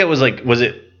 Do you think that was was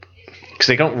it... Because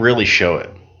they don't really show it.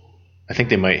 I think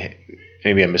they might...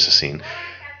 Maybe I missed a scene.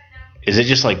 Is it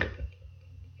just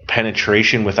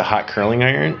penetration with a hot curling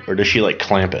iron, or does she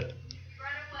clamp it?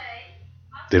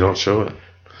 They don't show it.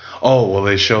 Oh, well,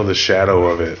 they show the shadow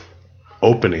of it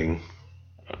opening.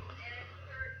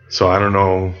 So I don't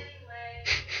know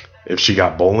if she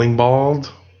got bowling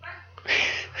balled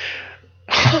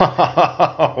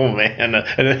Oh man,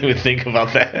 I didn't even think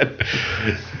about that.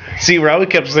 See, Robbie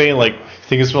kept saying like,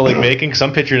 "Think it smelled like bacon?" Because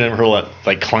I'm picturing her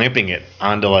like clamping it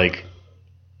onto like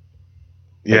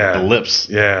Yeah. the lips,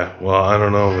 Yeah. Well, I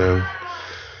don't know, man.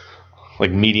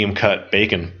 like medium cut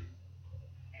bacon.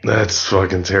 That's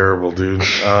fucking terrible, dude.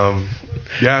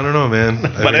 Yeah, I don't know, man.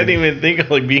 But I didn't even think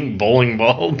of like being bowling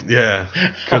balled. Yeah,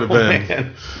 could have been.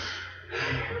 Man.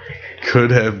 Could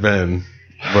have been.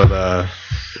 But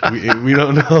we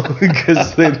don't know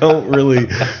because they don't really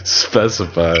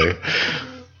specify.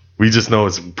 We just know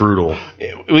it's brutal.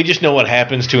 We just know what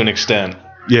happens to an extent.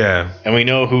 Yeah. And we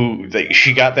know who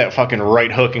she got that fucking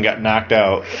right hook and got knocked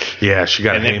out. Yeah, she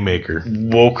got a And then haymaker.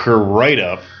 Woke her right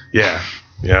up. Yeah.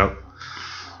 Yeah.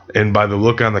 And by the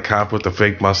look on the cop with the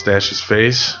fake mustache's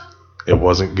face, it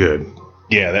wasn't good.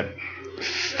 Yeah,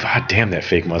 God damn that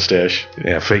fake mustache.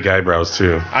 Yeah, fake eyebrows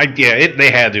too.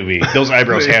 They had to be. Those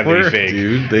eyebrows had to be fake.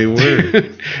 Dude, they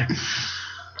were.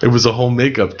 It was a whole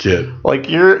makeup kit. Like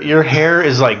your hair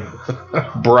is like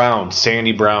brown,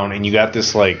 sandy brown, and you got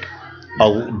this like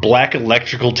a black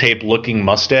electrical tape looking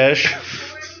mustache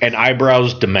and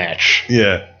eyebrows to match.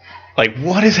 Yeah. Like,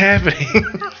 what is happening?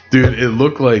 Dude, it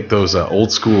looked like those old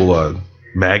school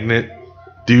magnet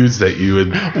dudes that you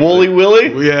would... Wooly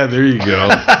Willy? Yeah, there you go.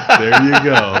 There you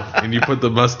go. And you put the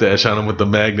mustache on him with the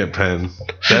magnet pen.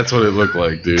 That's what it looked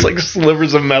like, dude. It's like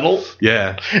slivers of metal.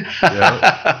 Yeah.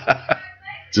 Yeah.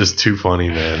 Just too funny,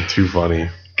 man. Too funny.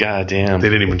 God damn. They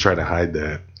didn't even try to hide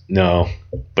that. No.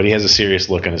 But he has a serious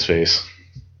look on his face.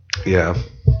 Yeah.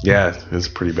 Yeah, it's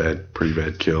a pretty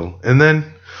bad kill. And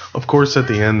then, of course, at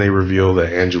the end, they reveal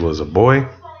that Angela's a boy.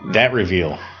 That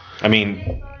reveal. I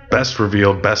mean... Best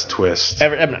reveal, best twist.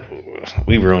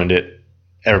 We ruined it.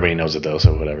 Everybody knows it, though,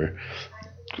 so whatever.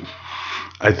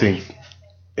 I think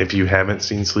if you haven't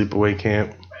seen Sleepaway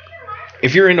Camp...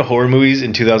 If you're into horror movies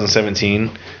in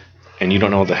 2017 and you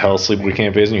don't know what the hell Sleepaway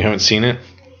Camp is and you haven't seen it,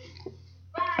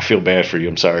 I feel bad for you.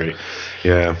 I'm sorry.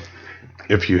 Yeah.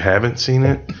 If you haven't seen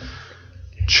it,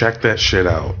 check that shit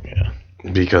out. Yeah.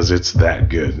 Because it's that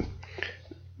good.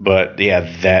 But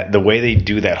yeah, the way they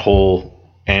do that whole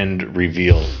end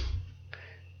reveal,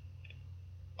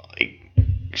 like,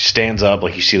 stands up,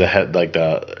 like you see the head, like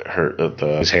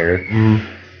his hair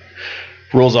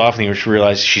rolls off, and you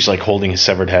realize she's like holding his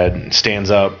severed head, and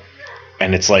stands up,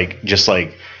 and it's like just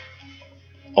like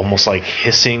almost like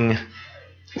hissing,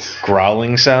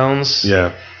 growling sounds.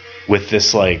 Yeah. With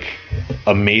this like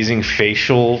amazing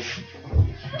facial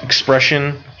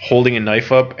expression, holding a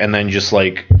knife up, and then just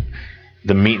like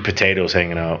the meat and potatoes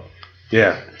hanging out.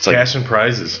 Yeah, it's like cash and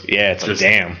prizes. Yeah, it's just,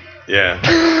 like, damn. Yeah,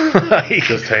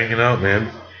 just hanging out,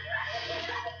 man.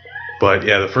 But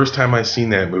yeah, the first time I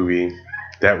seen that movie,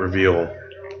 that reveal,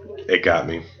 it got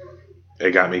me.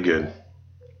 It got me good.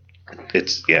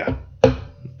 It's yeah.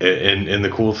 And the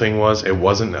cool thing was, it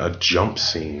wasn't a jump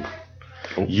scene.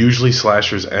 Usually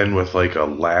slashers end with like a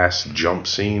last jump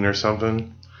scene or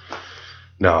something.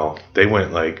 No, they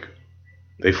went like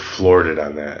they floored it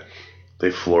on that. They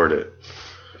floored it.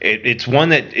 It's one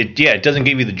that it doesn't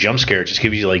give you the jump scare. It just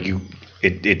gives you like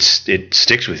it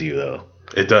sticks with you though.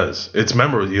 It does. It's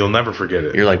memorable. You'll never forget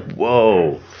it. You're like,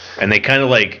 whoa, and they kind of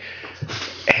like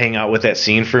hang out with that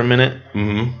scene for a minute.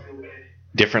 Mm-hmm.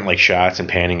 Different like shots and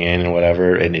panning in and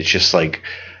whatever, and it's just like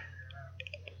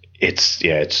it's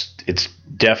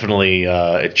definitely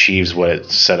achieves what it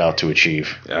set out to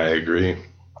achieve. I agree.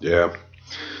 Yeah.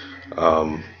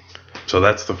 So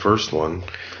that's the first one.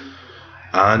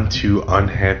 On to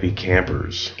Unhappy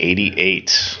Campers.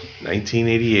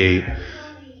 1988.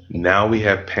 Now we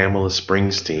have Pamela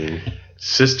Springsteen,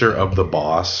 sister of the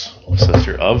boss.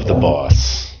 Sister of the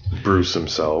boss. Bruce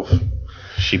himself.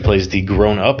 She plays the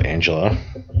grown-up Angela.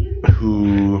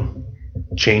 Who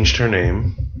changed her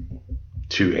name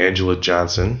to Angela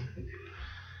Johnson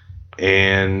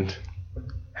and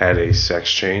had a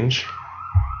sex change.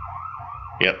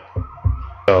 Yep.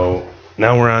 So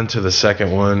now we're on to the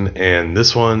second one, and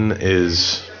this one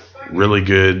is really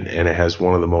good, and it has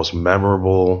one of the most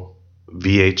memorable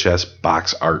VHS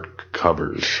box art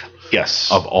covers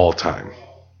of all time.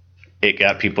 It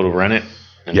got people to rent it,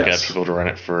 and yes. It got people to rent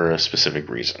it for a specific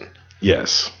reason.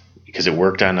 Yes. Because it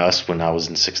worked on us when I was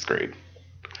in 6th grade.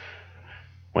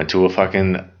 Went to a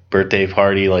fucking birthday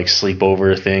party, like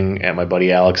sleepover thing at my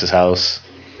buddy Alex's house.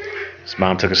 His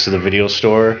mom took us to the video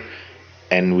store,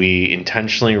 and we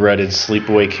intentionally rented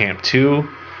Sleepaway Camp 2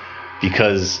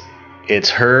 because it's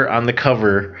her on the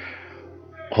cover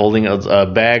holding a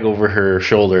bag over her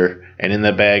shoulder, and in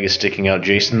that bag is sticking out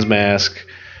Jason's mask,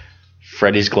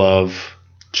 Freddy's glove,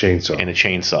 chainsaw, and a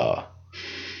chainsaw.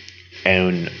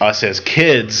 And us as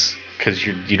kids because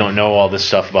you don't know all this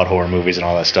stuff about horror movies and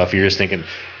all that stuff. You're just thinking,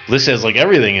 this has like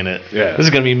everything in it. Yeah. This is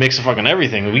gonna be a mix of fucking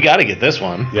everything. We got to get this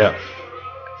one. Yeah.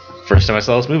 First time I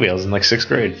saw this movie, I was in like 6th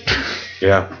grade.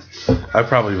 Yeah. I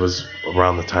probably was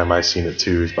around the time I seen it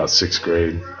too. It was about 6th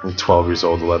grade. I'm 12 years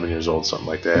old, 11 years old, something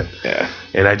like that. Yeah.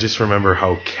 And I just remember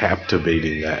how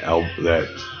captivating that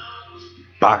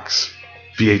box,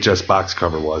 VHS box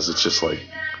cover was. It's just like,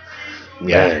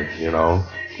 man, you know,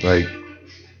 like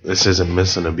this isn't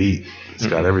missing a beat. It's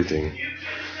got everything.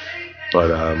 But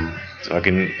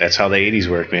Fucking, that's how the 80s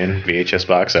worked, man. VHS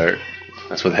box art.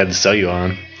 That's what they had to sell you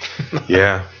on.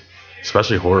 yeah,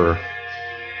 especially horror.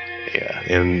 Yeah.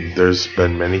 And there's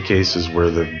been many cases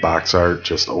where the box art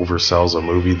just oversells a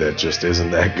movie that just isn't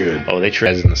that good. Oh, they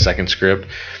tried in the second script.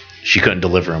 She couldn't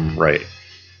deliver them right.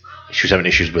 She was having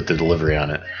issues with the delivery on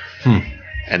it.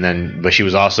 And then, but she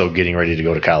was also getting ready to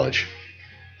go to college.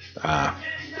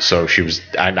 So she was,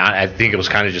 I think it was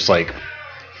kind of just like,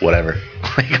 whatever.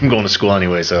 Like, I'm going to school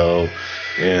anyway, so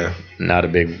Yeah. not a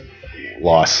big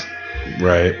loss.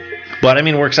 Right. But, I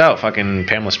mean, it works out. Fucking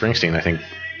Pamela Springsteen, I think,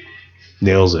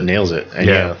 Nails it. nails it. And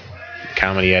Yeah.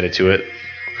 comedy added to it.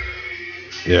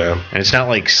 Yeah. And it's not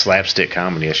like slapstick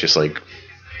comedy. It's just like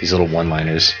these little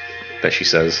one-liners that she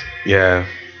says. Yeah.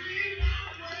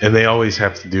 And they always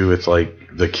have to do with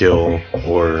like the kill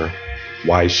or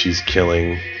why she's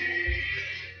killing,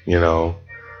 you know.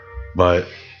 But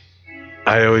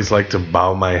I always like to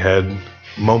bow my head.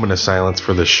 Moment of silence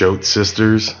for the Schultz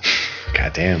sisters.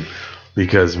 God damn.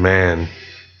 Because, man,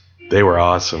 they were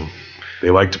awesome. They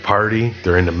like to party.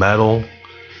 They're into metal.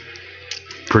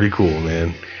 Pretty cool,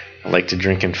 man. I like to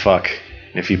drink and fuck.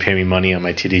 If you pay me money on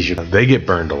my titties, you... They get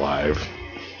burned alive,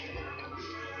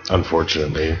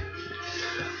 unfortunately.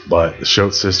 But the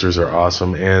Schultz sisters are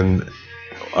awesome. And,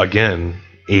 again,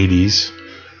 80s.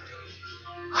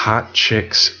 Hot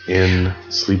chicks in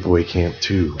Sleepaway Camp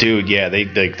 2. Dude, yeah,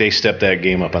 they stepped that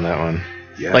game up on that one.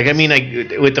 Yes. Like, I mean,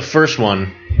 with the first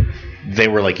one, they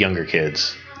were like younger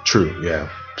kids. True, yeah.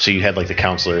 So you had like the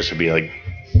counselors would be like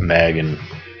Meg and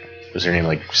was her name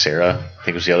like Sarah? I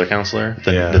think was the other counselor,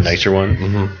 the nicer one.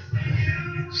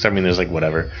 Mm-hmm. So I mean, there's like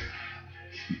whatever.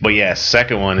 But yeah,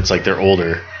 second one, it's like they're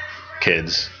older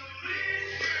kids.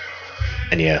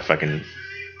 And yeah, fucking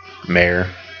Mare,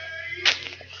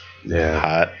 Yeah.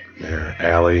 hot, There.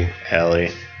 Allie.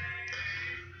 Allie.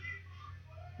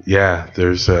 Yeah,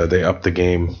 there's they upped the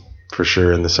game for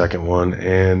sure in the second one.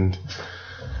 And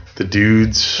the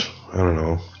dudes, I don't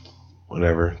know,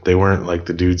 whatever. They weren't like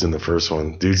the dudes in the first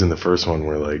one. Dudes in the first one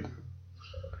were like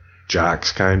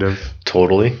jocks, kind of.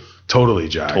 Totally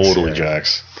Jocks. Totally yeah.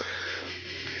 jocks.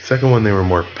 Second one, they were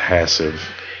more passive.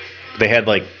 They had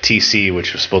like TC,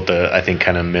 which was supposed to, I think,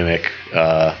 kind of mimic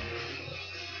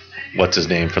what's his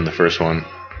name from the first one.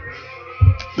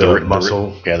 The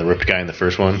muscle. The ripped guy in the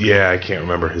first one. Yeah, I can't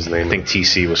remember his name. I think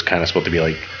TC was kind of supposed to be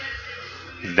like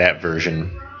that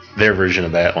version, their version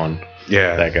of that one.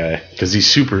 Yeah, That guy. because he's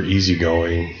super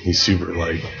easygoing. He's super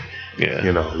like, Yeah.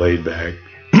 you know, laid back.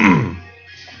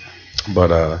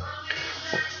 But I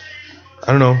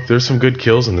don't know. There's some good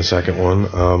kills in the second one.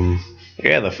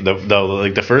 Yeah,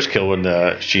 the first kill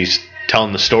when she's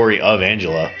telling the story of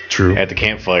Angela. True. At the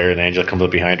campfire, and Angela comes up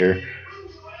behind her,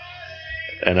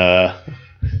 and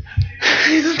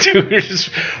dude, we're just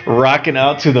rocking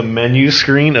out to the menu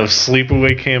screen of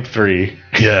Sleepaway Camp 3.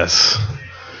 Yes.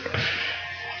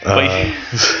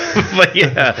 But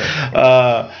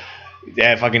yeah,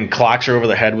 fucking clocks her over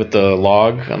the head with the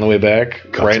log on the way back.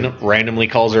 Randomly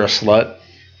calls her a slut.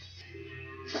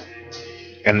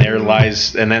 And there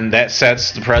lies, and then that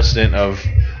sets the precedent of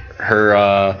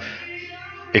her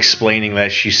explaining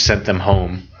that she sent them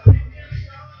home.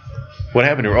 What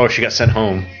happened to her? Oh, she got sent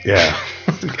home. Yeah.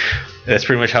 That's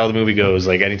pretty much how the movie goes.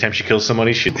 Like, anytime she kills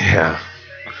somebody, she... Yeah.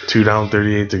 2 down,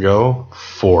 38 to go.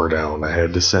 4 down. I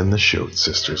had to send the Schultz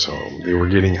sisters home. They were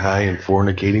getting high and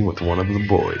fornicating with one of the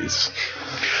boys.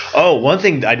 Oh, one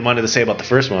thing I wanted to say about the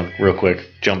first one, real quick.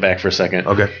 Jump back for a second.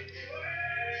 Okay.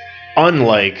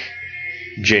 Unlike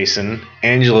Jason,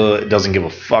 Angela doesn't give a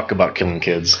fuck about killing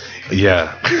kids.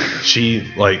 Yeah. She,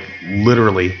 like,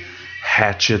 literally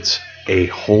hatchets a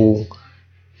whole,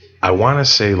 I want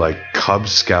to say, like, Cub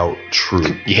Scout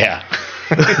troop. Yeah.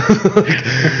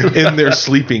 In their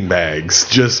sleeping bags.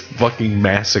 Just fucking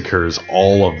massacres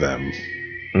all of them.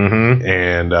 Mm-hmm.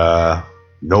 And,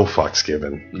 no fucks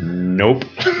given. Nope.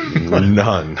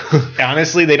 None.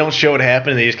 Honestly, they don't show it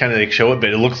happen. They just kind of like show it, but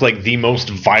it looks like the most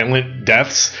violent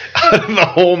deaths out of the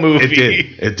whole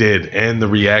movie. It did. And the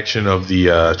reaction of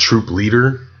the troop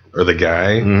leader, or the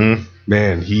guy, Mm-hmm.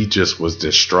 man, he just was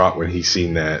distraught when he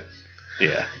seen that.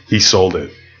 Yeah. He sold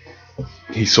it.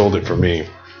 He sold it for me.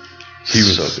 He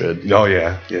was so good. Oh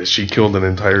yeah. She killed an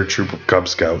entire troop of Cub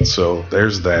Scouts. So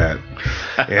there's that.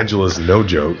 Angela's no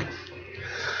joke.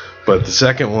 But the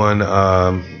second one,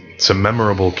 some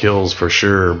memorable kills for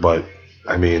sure. But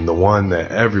I mean, the one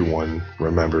that everyone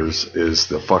remembers is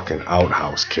the fucking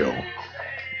outhouse kill.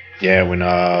 Yeah, when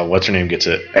what's her name gets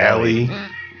it? Allie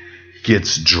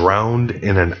gets drowned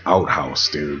in an outhouse,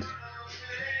 dude.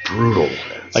 Brutal.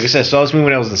 Like I said, I saw this movie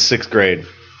when I was in 6th grade.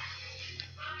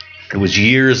 It was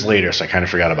years later, so I kind of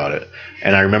forgot about it.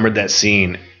 And I remembered that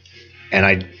scene, and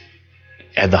I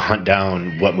had to hunt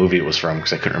down what movie it was from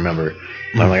because I couldn't remember.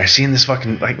 But I'm like, I seen this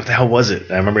fucking, like, what the hell was it?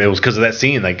 And I remember it was because of that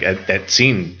scene. Like, that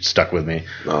scene stuck with me.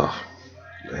 Oh,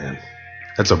 man.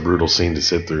 That's a brutal scene to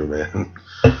sit through, man.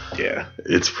 Yeah.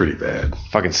 It's pretty bad.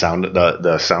 Fucking sound,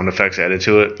 the sound effects added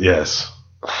to it. Yes.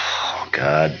 Oh,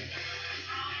 God.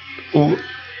 Ooh.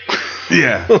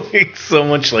 Yeah. Like, so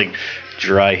much, like,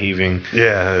 dry heaving.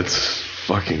 Yeah, it's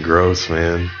fucking gross,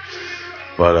 man.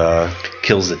 But,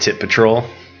 kills the tit patrol.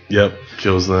 Yep,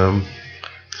 kills them.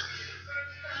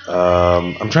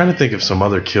 I'm trying to think of some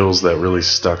other kills that really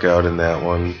stuck out in that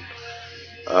one.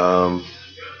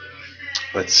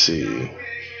 Let's see.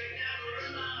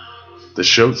 The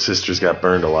Schote sisters got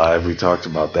burned alive. We talked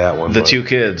about that one. The 2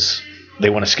 kids, they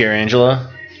want to scare Angela.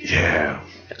 Yeah.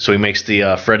 So he makes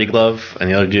the Freddy glove, and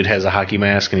the other dude has a hockey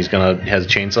mask, and has a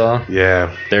chainsaw.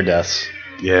 Yeah. Their deaths.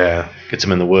 Yeah. Gets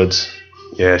him in the woods.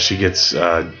 Yeah, she gets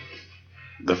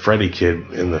the Freddy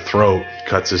kid in the throat,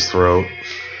 cuts his throat.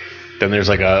 Then there's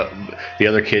like the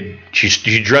other kid.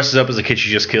 She dresses up as the kid she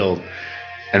just killed,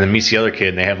 and then meets the other kid,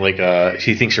 and they have like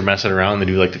she thinks you're messing around. They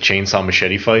do like the chainsaw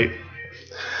machete fight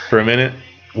for a minute.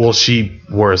 Well, she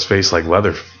wore his face like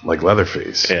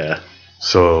Leatherface. Yeah.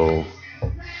 So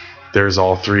there's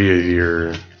all 3 of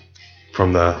your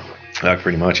from the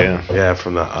pretty much, yeah. Yeah,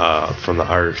 from the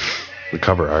art, the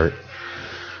cover art.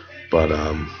 But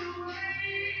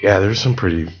yeah, there's some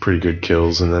pretty good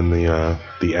kills, and then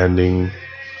the ending.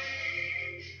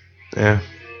 Yeah,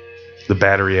 the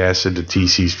battery acid to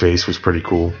TC's face was pretty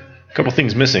cool. A couple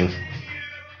things missing.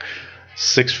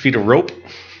 6 feet of rope.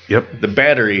 Yep. The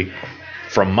battery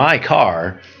from my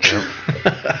car. Yep.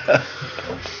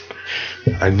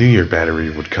 I knew your battery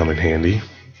would come in handy.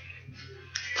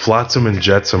 Flotsam and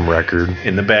Jetsam record.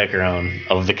 In the background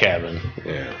of the cabin.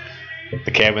 Yeah.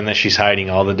 The cabin that she's hiding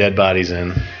all the dead bodies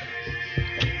in.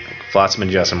 Flotsam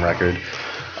and Jetsam record.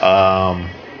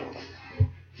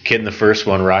 Kid in the first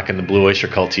one rocking the Blue Oyster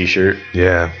Cult t-shirt.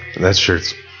 Yeah, that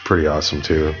shirt's pretty awesome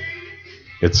too.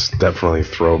 It's definitely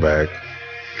throwback.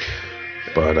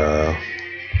 But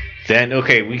then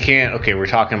we're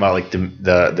talking about like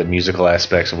the musical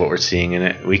aspects of what we're seeing in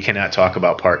it. We cannot talk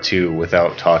about part 2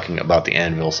 without talking about the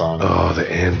Anvil song. Oh, the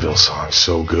Anvil song's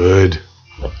so good.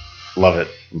 Love it.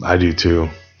 I do too.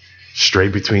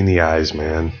 Straight between the eyes,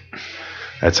 man.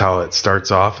 That's how it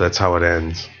starts off, that's how it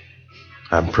ends.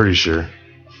 I'm pretty sure.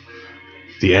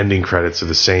 The ending credits are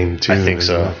the same tune. I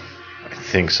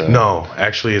think so. No,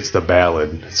 actually it's the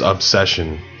ballad. It's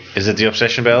Obsession. Is it the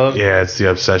Obsession ballad? Yeah, it's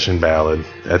the Obsession ballad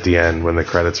at the end when the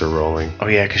credits are rolling. Oh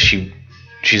yeah, because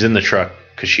she's in the truck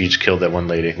because she just killed that one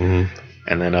lady. Mm-hmm.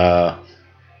 And then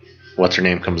what's her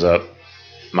name comes up?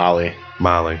 Molly.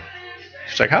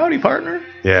 She's like, howdy, partner.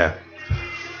 Yeah.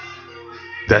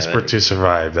 Desperate to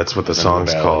Survive. That's what the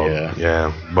song's called.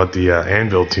 Yeah. But the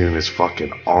Anvil tune is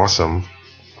fucking awesome.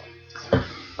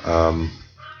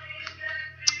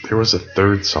 There was a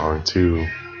third song too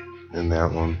in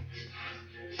that one.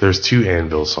 There's 2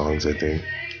 Anvil songs, I think.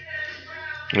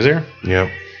 Was there? Yep.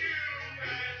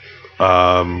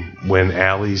 When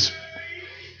Allie's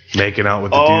making out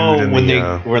with the dude and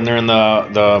when they're in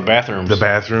the bathroom. The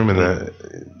bathroom and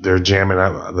they're jamming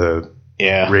out the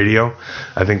radio.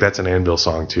 I think that's an Anvil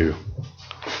song too.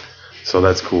 So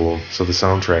that's cool. So the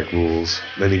soundtrack rules.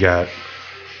 Then you got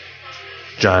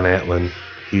John Atlin.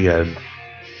 He had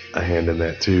a hand in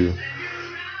that too.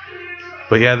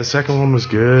 But yeah, the second one was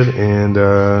good, and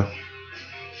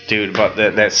dude, about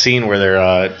that scene where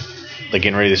they're like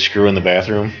getting ready to screw in the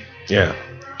bathroom. Yeah.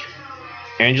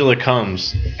 Angela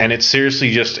comes, and it's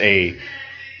seriously just a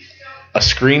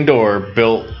screen door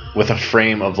built with a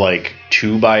frame of like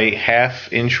 2 by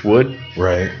 1/2 inch wood.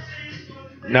 Right.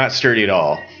 Not sturdy at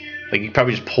all. Like, you could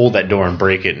probably just pull that door and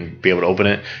break it and be able to open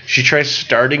it. She tries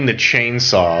starting the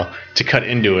chainsaw to cut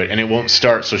into it, and it won't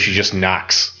start, so she just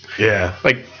knocks. Yeah.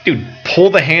 Like, dude,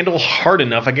 pull the handle hard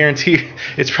enough. I guarantee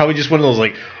it's probably just one of those,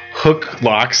 like, hook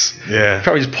locks. Yeah.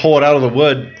 Probably just pull it out of the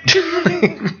wood.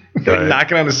 Right.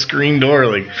 Knock it on the screen door.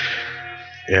 Like,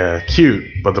 yeah,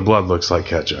 cute, but the blood looks like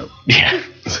ketchup. Yeah.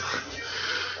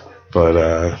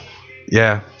 But,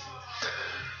 yeah.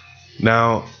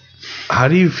 Now, How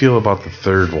do you feel about the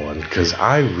third one? Because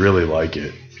I really like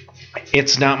it.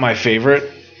 It's not my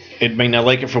favorite. It may not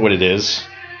like it for what it is.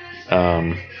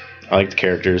 I like the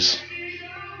characters.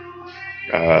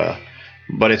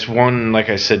 But it's one, like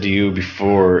I said to you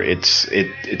before, it's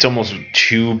almost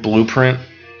too blueprint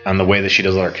on the way that she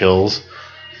does all her kills.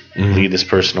 Mm-hmm. Lead this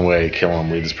person away, kill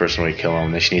him. Lead this person away, kill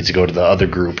him. Then she needs to go to the other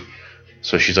group.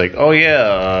 So she's like, oh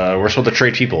yeah, we're supposed to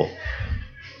trade people.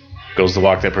 Goes to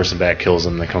walk that person back, kills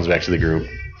them, then comes back to the group.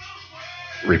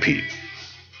 Repeat.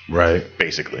 Right.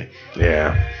 Basically.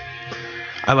 Yeah.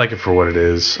 I like it for what it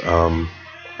is.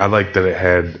 I like that it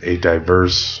had a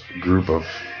diverse group of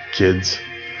kids.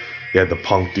 You had the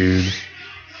punk dude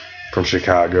from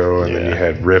Chicago, and then you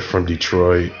had Riff from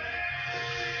Detroit.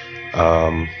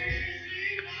 And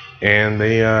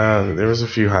there was a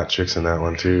few hot chicks in that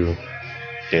one too.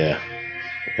 Yeah.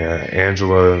 Yeah,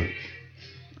 Angela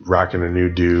rocking a new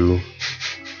do.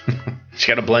 She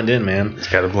got to blend in, man. It's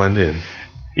got to blend in.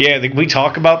 Yeah, we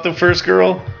talk about the first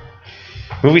girl.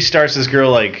 Movie starts this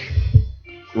girl like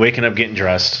waking up, getting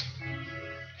dressed,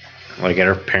 like at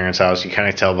her parents' house. You kind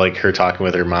of tell like her talking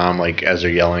with her mom, like as they're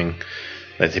yelling,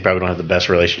 that they probably don't have the best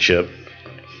relationship.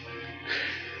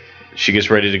 She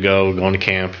gets ready to go, going to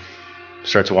camp,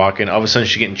 starts walking. All of a sudden,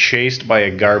 she's getting chased by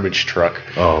a garbage truck.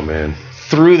 Oh man!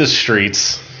 Through the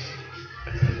streets.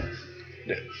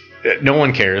 No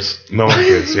one cares. No one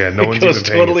cares. Yeah, no one's even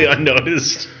paying totally attention.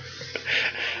 unnoticed.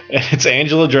 It's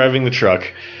Angela driving the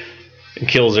truck and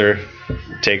kills her,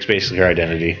 takes basically her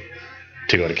identity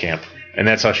to go to camp. And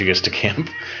that's how she gets to camp.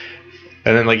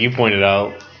 And then, like you pointed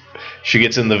out, she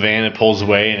gets in the van and pulls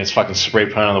away, and it's fucking spray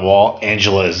paint on the wall.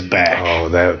 Angela is back. Oh,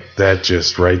 that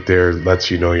just right there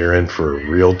lets you know you're in for a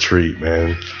real treat,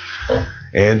 man.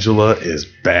 Angela is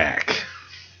back.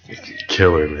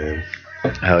 Killer, man.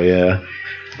 Hell yeah.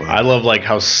 I love like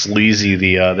how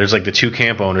sleazy there's like the two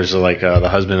camp owners are like the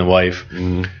husband and wife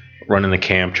running the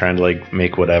camp trying to like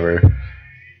make whatever,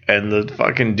 and the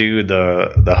fucking dude,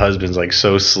 the husband's like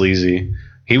so sleazy.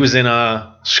 He was in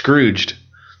Scrooged.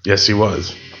 Yes, he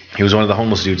was. He was one of the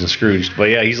homeless dudes in Scrooged. But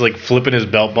yeah, he's like flipping his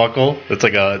belt buckle. It's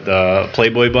like the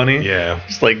Playboy bunny. Yeah,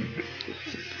 just like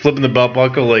flipping the belt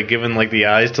buckle, like giving like the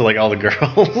eyes to like all the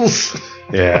girls.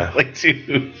 Yeah, like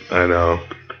dude, I know.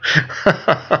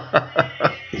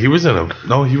 He was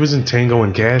in Tango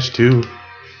and Cash too.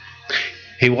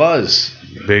 He was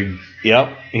big.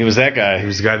 Yep, he was that guy. He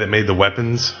was the guy that made the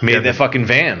weapons. Made that fucking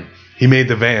van. He made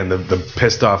the van, the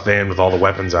pissed off van with all the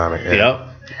weapons on it. Yeah. Yep.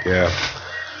 Yeah.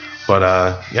 But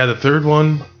the third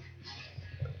one,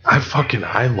 I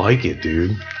like it,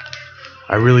 dude.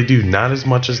 I really do. Not as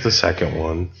much as the second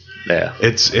one. Yeah.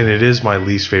 It is my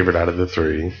least favorite out of the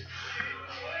three.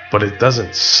 But it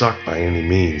doesn't suck by any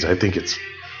means. I think it's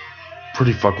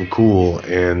pretty fucking cool.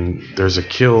 And there's a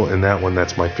kill in that one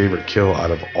that's my favorite kill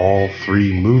out of all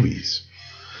three movies.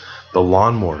 The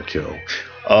lawnmower kill.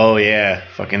 Oh yeah,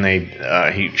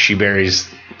 fucking she buries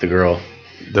the girl,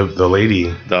 the lady,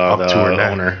 up to her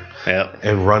neck, owner, yeah,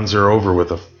 and runs her over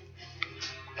with a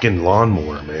fucking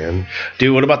lawnmower, man.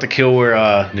 Dude, what about the kill where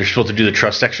they're supposed to do the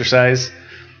trust exercise?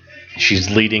 She's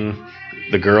leading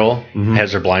the girl,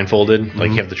 has her blindfolded,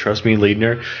 like you have to trust me leading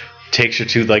her. Takes her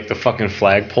to like the fucking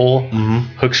flagpole,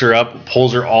 hooks her up,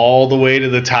 pulls her all the way to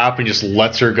the top, and just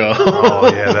lets her go.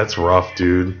 Oh yeah, that's rough,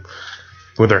 dude.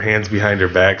 With her hands behind her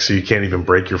back, so you can't even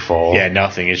break your fall. Yeah,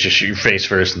 nothing. It's just your face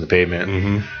first in the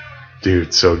pavement.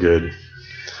 Dude, so good.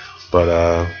 But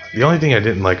the only thing I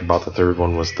didn't like about the third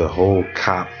one was the whole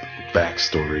cop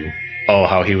backstory. Oh,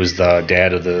 how he was the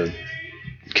dad of the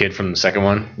kid from the second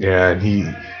one? Yeah,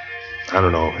 and I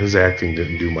don't know, his acting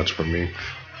didn't do much for me.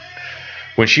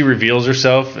 When she reveals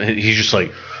herself, he just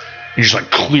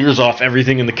clears off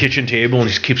everything in the kitchen table and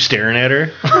just keeps staring at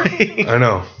her. I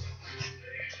know.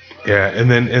 Yeah, and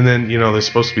then there's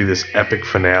supposed to be this epic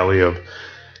finale of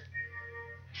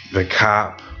the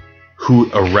cop who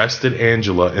arrested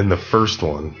Angela in the first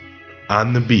one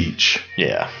on the beach.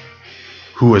 Yeah.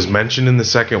 Who was mentioned in the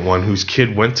second one, whose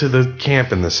kid went to the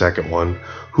camp in the second one,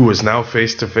 who is now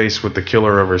face to face with the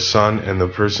killer of her son and the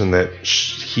person that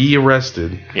he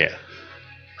arrested. Yeah.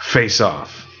 Face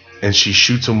off. And she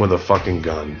shoots him with a fucking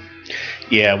gun.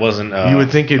 Yeah, it wasn't. You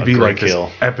would think it'd be like kill.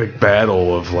 This epic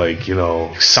battle of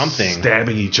something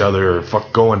stabbing each other or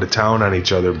going to town on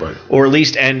each other, but or at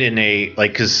least end in a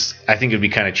because I think it'd be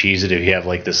kind of cheesy if you have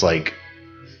like this fight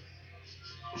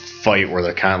where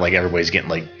they're kind of like everybody's getting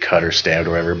like cut or stabbed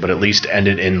or whatever, but at least end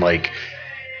it in like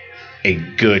a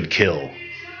good kill.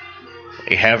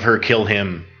 Have her kill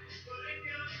him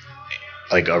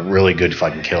like a really good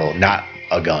fucking kill, not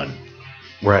a gun.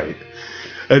 Right.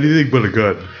 Anything but a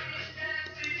gun.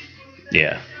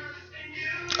 Yeah.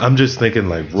 I'm just thinking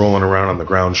like rolling around on the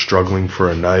ground, struggling for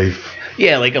a knife.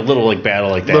 Yeah, like a little like battle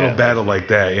like that. Little battle like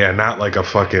that, yeah. Not like a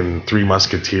fucking Three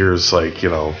Musketeers, like, you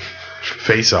know,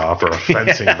 face off or a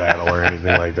fencing battle or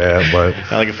anything like that. But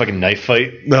Not like a fucking knife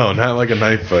fight. no, not like a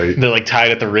knife fight. They're like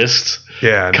tied at the wrists.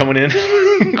 Yeah. Coming in.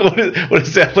 what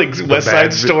is that, like West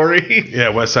Side Story? Yeah,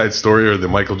 West Side Story or the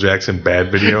Michael Jackson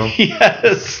Bad video.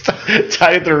 Yes.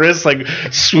 Tied at the wrists, like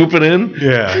swooping in.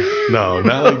 Yeah. No,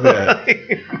 not like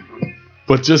that.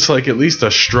 But just like at least a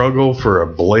struggle for a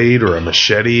blade or a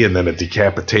machete and then a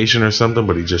decapitation or something,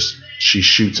 but she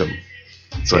shoots him.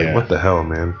 It's like, what the hell,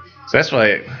 man? So that's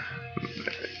why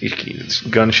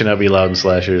guns should not be allowed in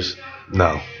slashers.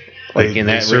 No. Like in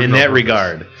that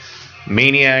regard.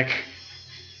 Maniac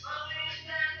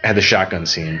had the shotgun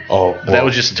scene. Oh, but that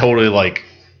was just totally like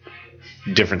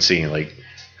different scene. Like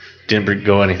didn't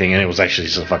go anything, and it was actually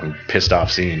just a fucking pissed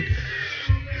off scene.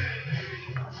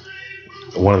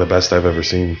 One of the best I've ever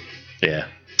seen. Yeah.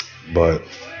 But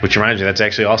which reminds me, that's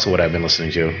actually also what I've been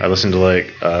listening to. I listened to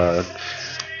like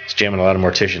it's jamming a lot of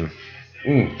Mortician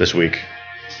this week.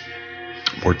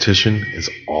 Mortician is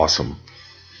awesome.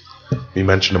 We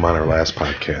mentioned him on our last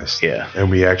podcast. Yeah.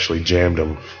 And we actually jammed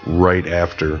him right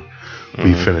after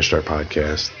we finished our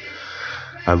podcast.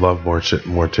 I love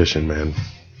Mortician, man.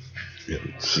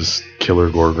 It's just killer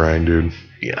gore grind, dude.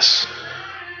 Yes.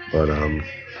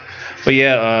 But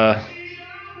yeah,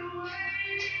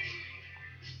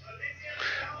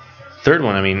 third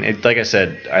one, I mean, like I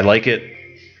said, I like it.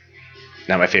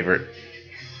 Not my favorite.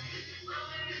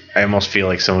 I almost feel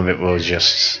like some of it was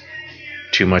just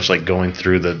too much like going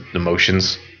through the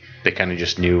motions. They kind of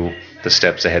just knew the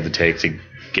steps they had to take to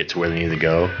get to where they needed to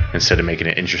go instead of making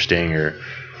it interesting or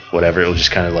whatever. It was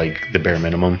just kind of like the bare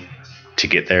minimum to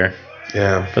get there.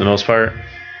 Yeah. For the most part.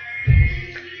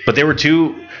 But there were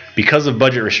two, because of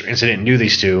budget restraints, I didn't do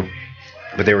these two,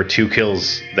 but there were two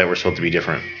kills that were supposed to be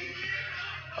different.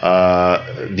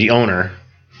 The owner,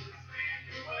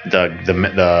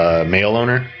 the male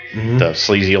owner, the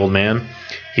sleazy old man,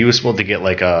 he was supposed to get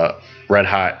like a red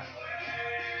hot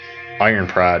iron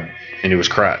prod into his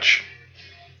crotch.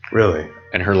 Really?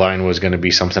 And her line was going to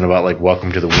be something about like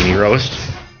 "Welcome to the weenie roast."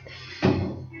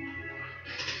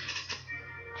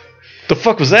 The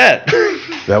fuck was that?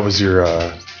 That was your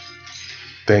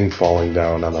thing falling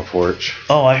down on the porch.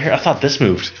 Oh, I thought this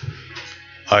moved.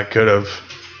 I could have.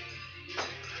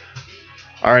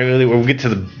 All right, we'll get to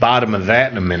the bottom of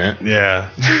that in a minute. Yeah.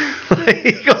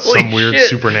 Like, some weird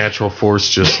supernatural force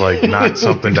just like knocked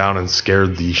something down and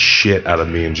scared the shit out of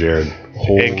me and Jared.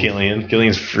 And Killian.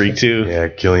 Killian's free too. Yeah,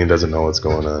 Killian doesn't know what's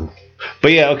going on.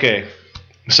 But yeah, okay.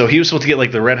 So he was supposed to get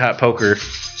like the red hot poker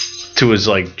to his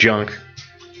like junk,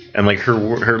 and like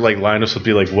her like line was supposed to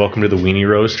be like "Welcome to the weenie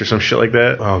roast" or some shit like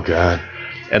that. Oh god.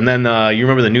 And then you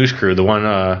remember the news crew, the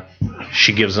one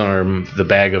she gives on her the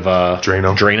bag of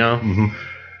Drano. Mm-hmm.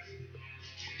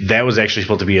 That was actually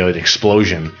supposed to be an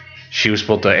explosion. Angela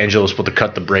was supposed to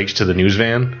cut the brakes to the news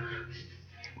van,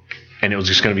 and it was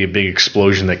just going to be a big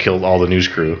explosion that killed all the news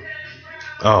crew.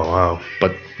 Oh, wow.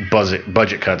 But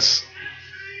budget cuts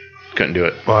couldn't do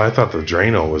it. Well, I thought the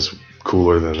Drano was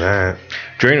cooler than that.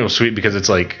 Drano was sweet because it's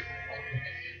like,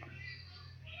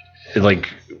 it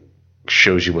like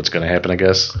shows you what's going to happen, I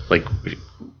guess. Like,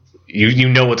 you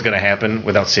know what's going to happen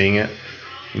without seeing it.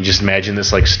 You just imagine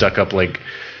this like stuck up like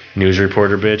news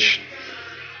reporter bitch.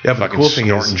 Yeah, but the cool thing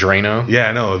is Drano. Yeah,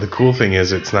 I know. The cool thing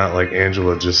is it's not like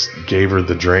Angela just gave her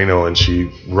the Drano and she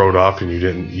rode off and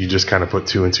you just kind of put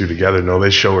two and two together. No,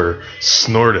 they show her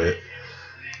snort it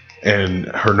and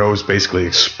her nose basically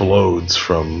explodes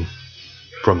from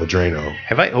the Drano.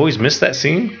 Have I always missed that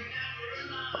scene?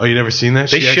 Oh, you never seen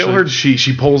that? They show her.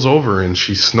 She pulls over and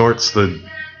she snorts the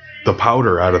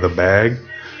powder out of the bag.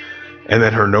 And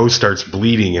then her nose starts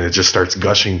bleeding, and it just starts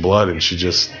gushing blood, and she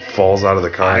just falls out of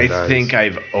the car and dies. I think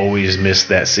I've always missed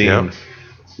that scene.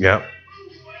 Yep.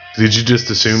 Did you just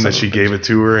assume that she gave it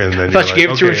to her, and then I thought she gave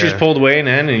it to her, and she was pulled away,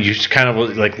 and you just kind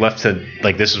of like left to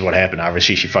like this is what happened.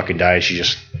 Obviously, she fucking died. She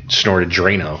just snorted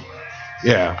Drano.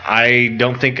 Yeah. I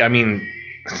don't think. I mean,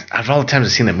 out of all the times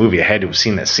I've seen that movie, I had to have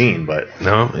seen that scene, but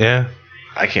no, yeah.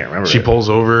 I can't remember. She pulls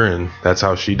over, and that's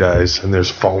how she dies. And there's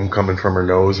foam coming from her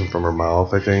nose and from her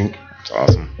mouth, I think. It's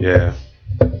awesome. Yeah.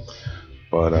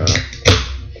 But,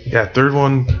 yeah, third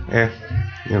one,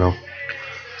 you know.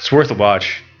 It's worth a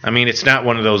watch. I mean, it's not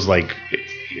one of those, like,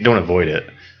 don't avoid it.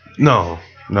 No,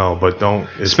 but don't.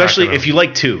 Especially if you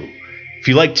like two. If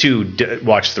you like two,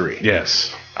 watch three.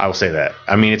 Yes. I will say that.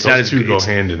 I mean, it's not as good. Go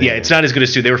hand in hand. Yeah, it's not as good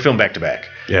as two. They were filmed back to back.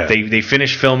 Yeah. They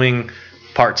finished filming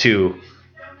part 2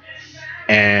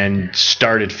 and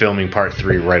started filming part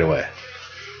 3 right away.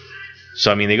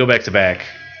 So, I mean, they go back to back.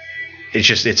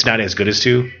 it's not as good as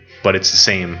 2, but it's the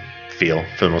same feel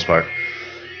for the most part.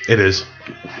 It is.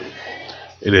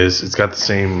 It's got the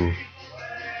same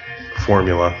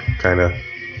formula, kind of.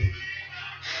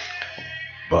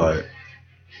 But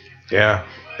yeah,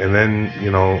 and then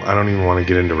I don't even want to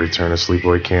get into Return of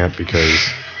Sleepaway Camp because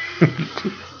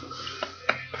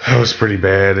that was pretty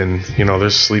bad. And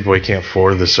there's Sleepaway Camp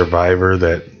 4: The Survivor,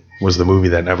 that was the movie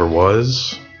that never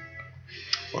was.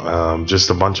 Just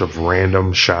a bunch of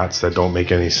random shots that don't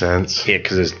make any sense. Yeah,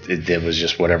 because it was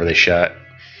just whatever they shot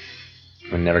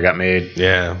and never got made.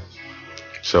 Yeah.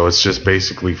 So it's just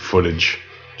basically footage,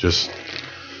 just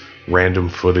random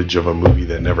footage of a movie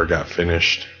that never got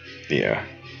finished. Yeah.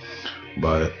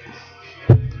 But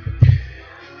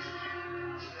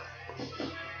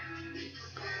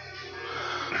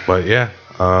yeah,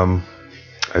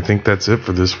 I think that's it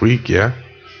for this week. Yeah.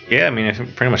 Yeah, I mean, I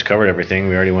think pretty much covered everything.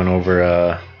 We already went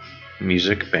over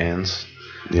music, bands,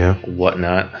 yeah,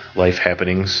 whatnot, life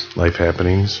happenings,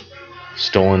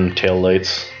 stolen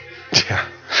taillights. Yeah.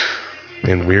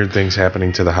 And weird things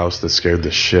happening to the house that scared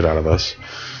the shit out of us.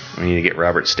 We need to get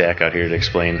Robert Stack out here to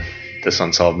explain this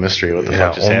unsolved mystery. What the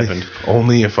fuck just happened?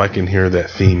 Only if I can hear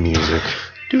that theme music.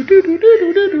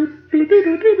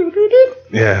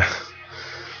 Yeah.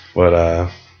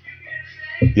 But,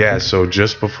 yeah, so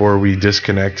just before we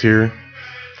disconnect here,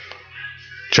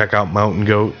 check out Mountain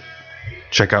Goat,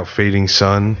 check out Fading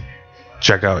Sun,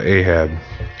 check out Ahab.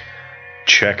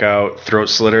 Check out Throat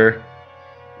Slitter,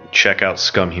 check out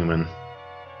Scum Human.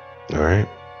 All right.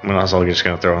 And also, I'm just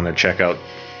going to throw on there, check out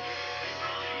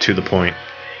To The Point.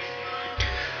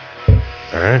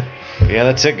 All right. Yeah,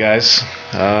 that's it, guys.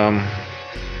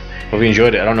 Hope you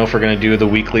enjoyed it. I don't know if we're going to do the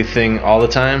weekly thing all the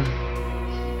time.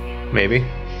 Maybe.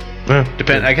 Yeah.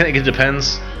 I think it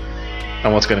depends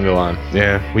on what's going to go on.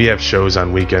 Yeah, we have shows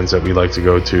on weekends that we like to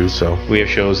go to, so. We have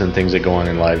shows and things that go on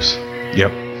in lives.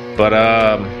 Yep. But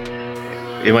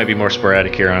it might be more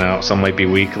sporadic here on out. Some might be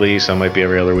weekly, some might be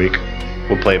every other week.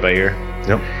 We'll play it by ear.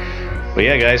 Yep. But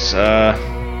yeah, guys,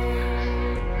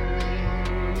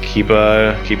 keep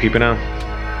peeping on.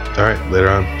 All right, later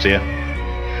on. See ya.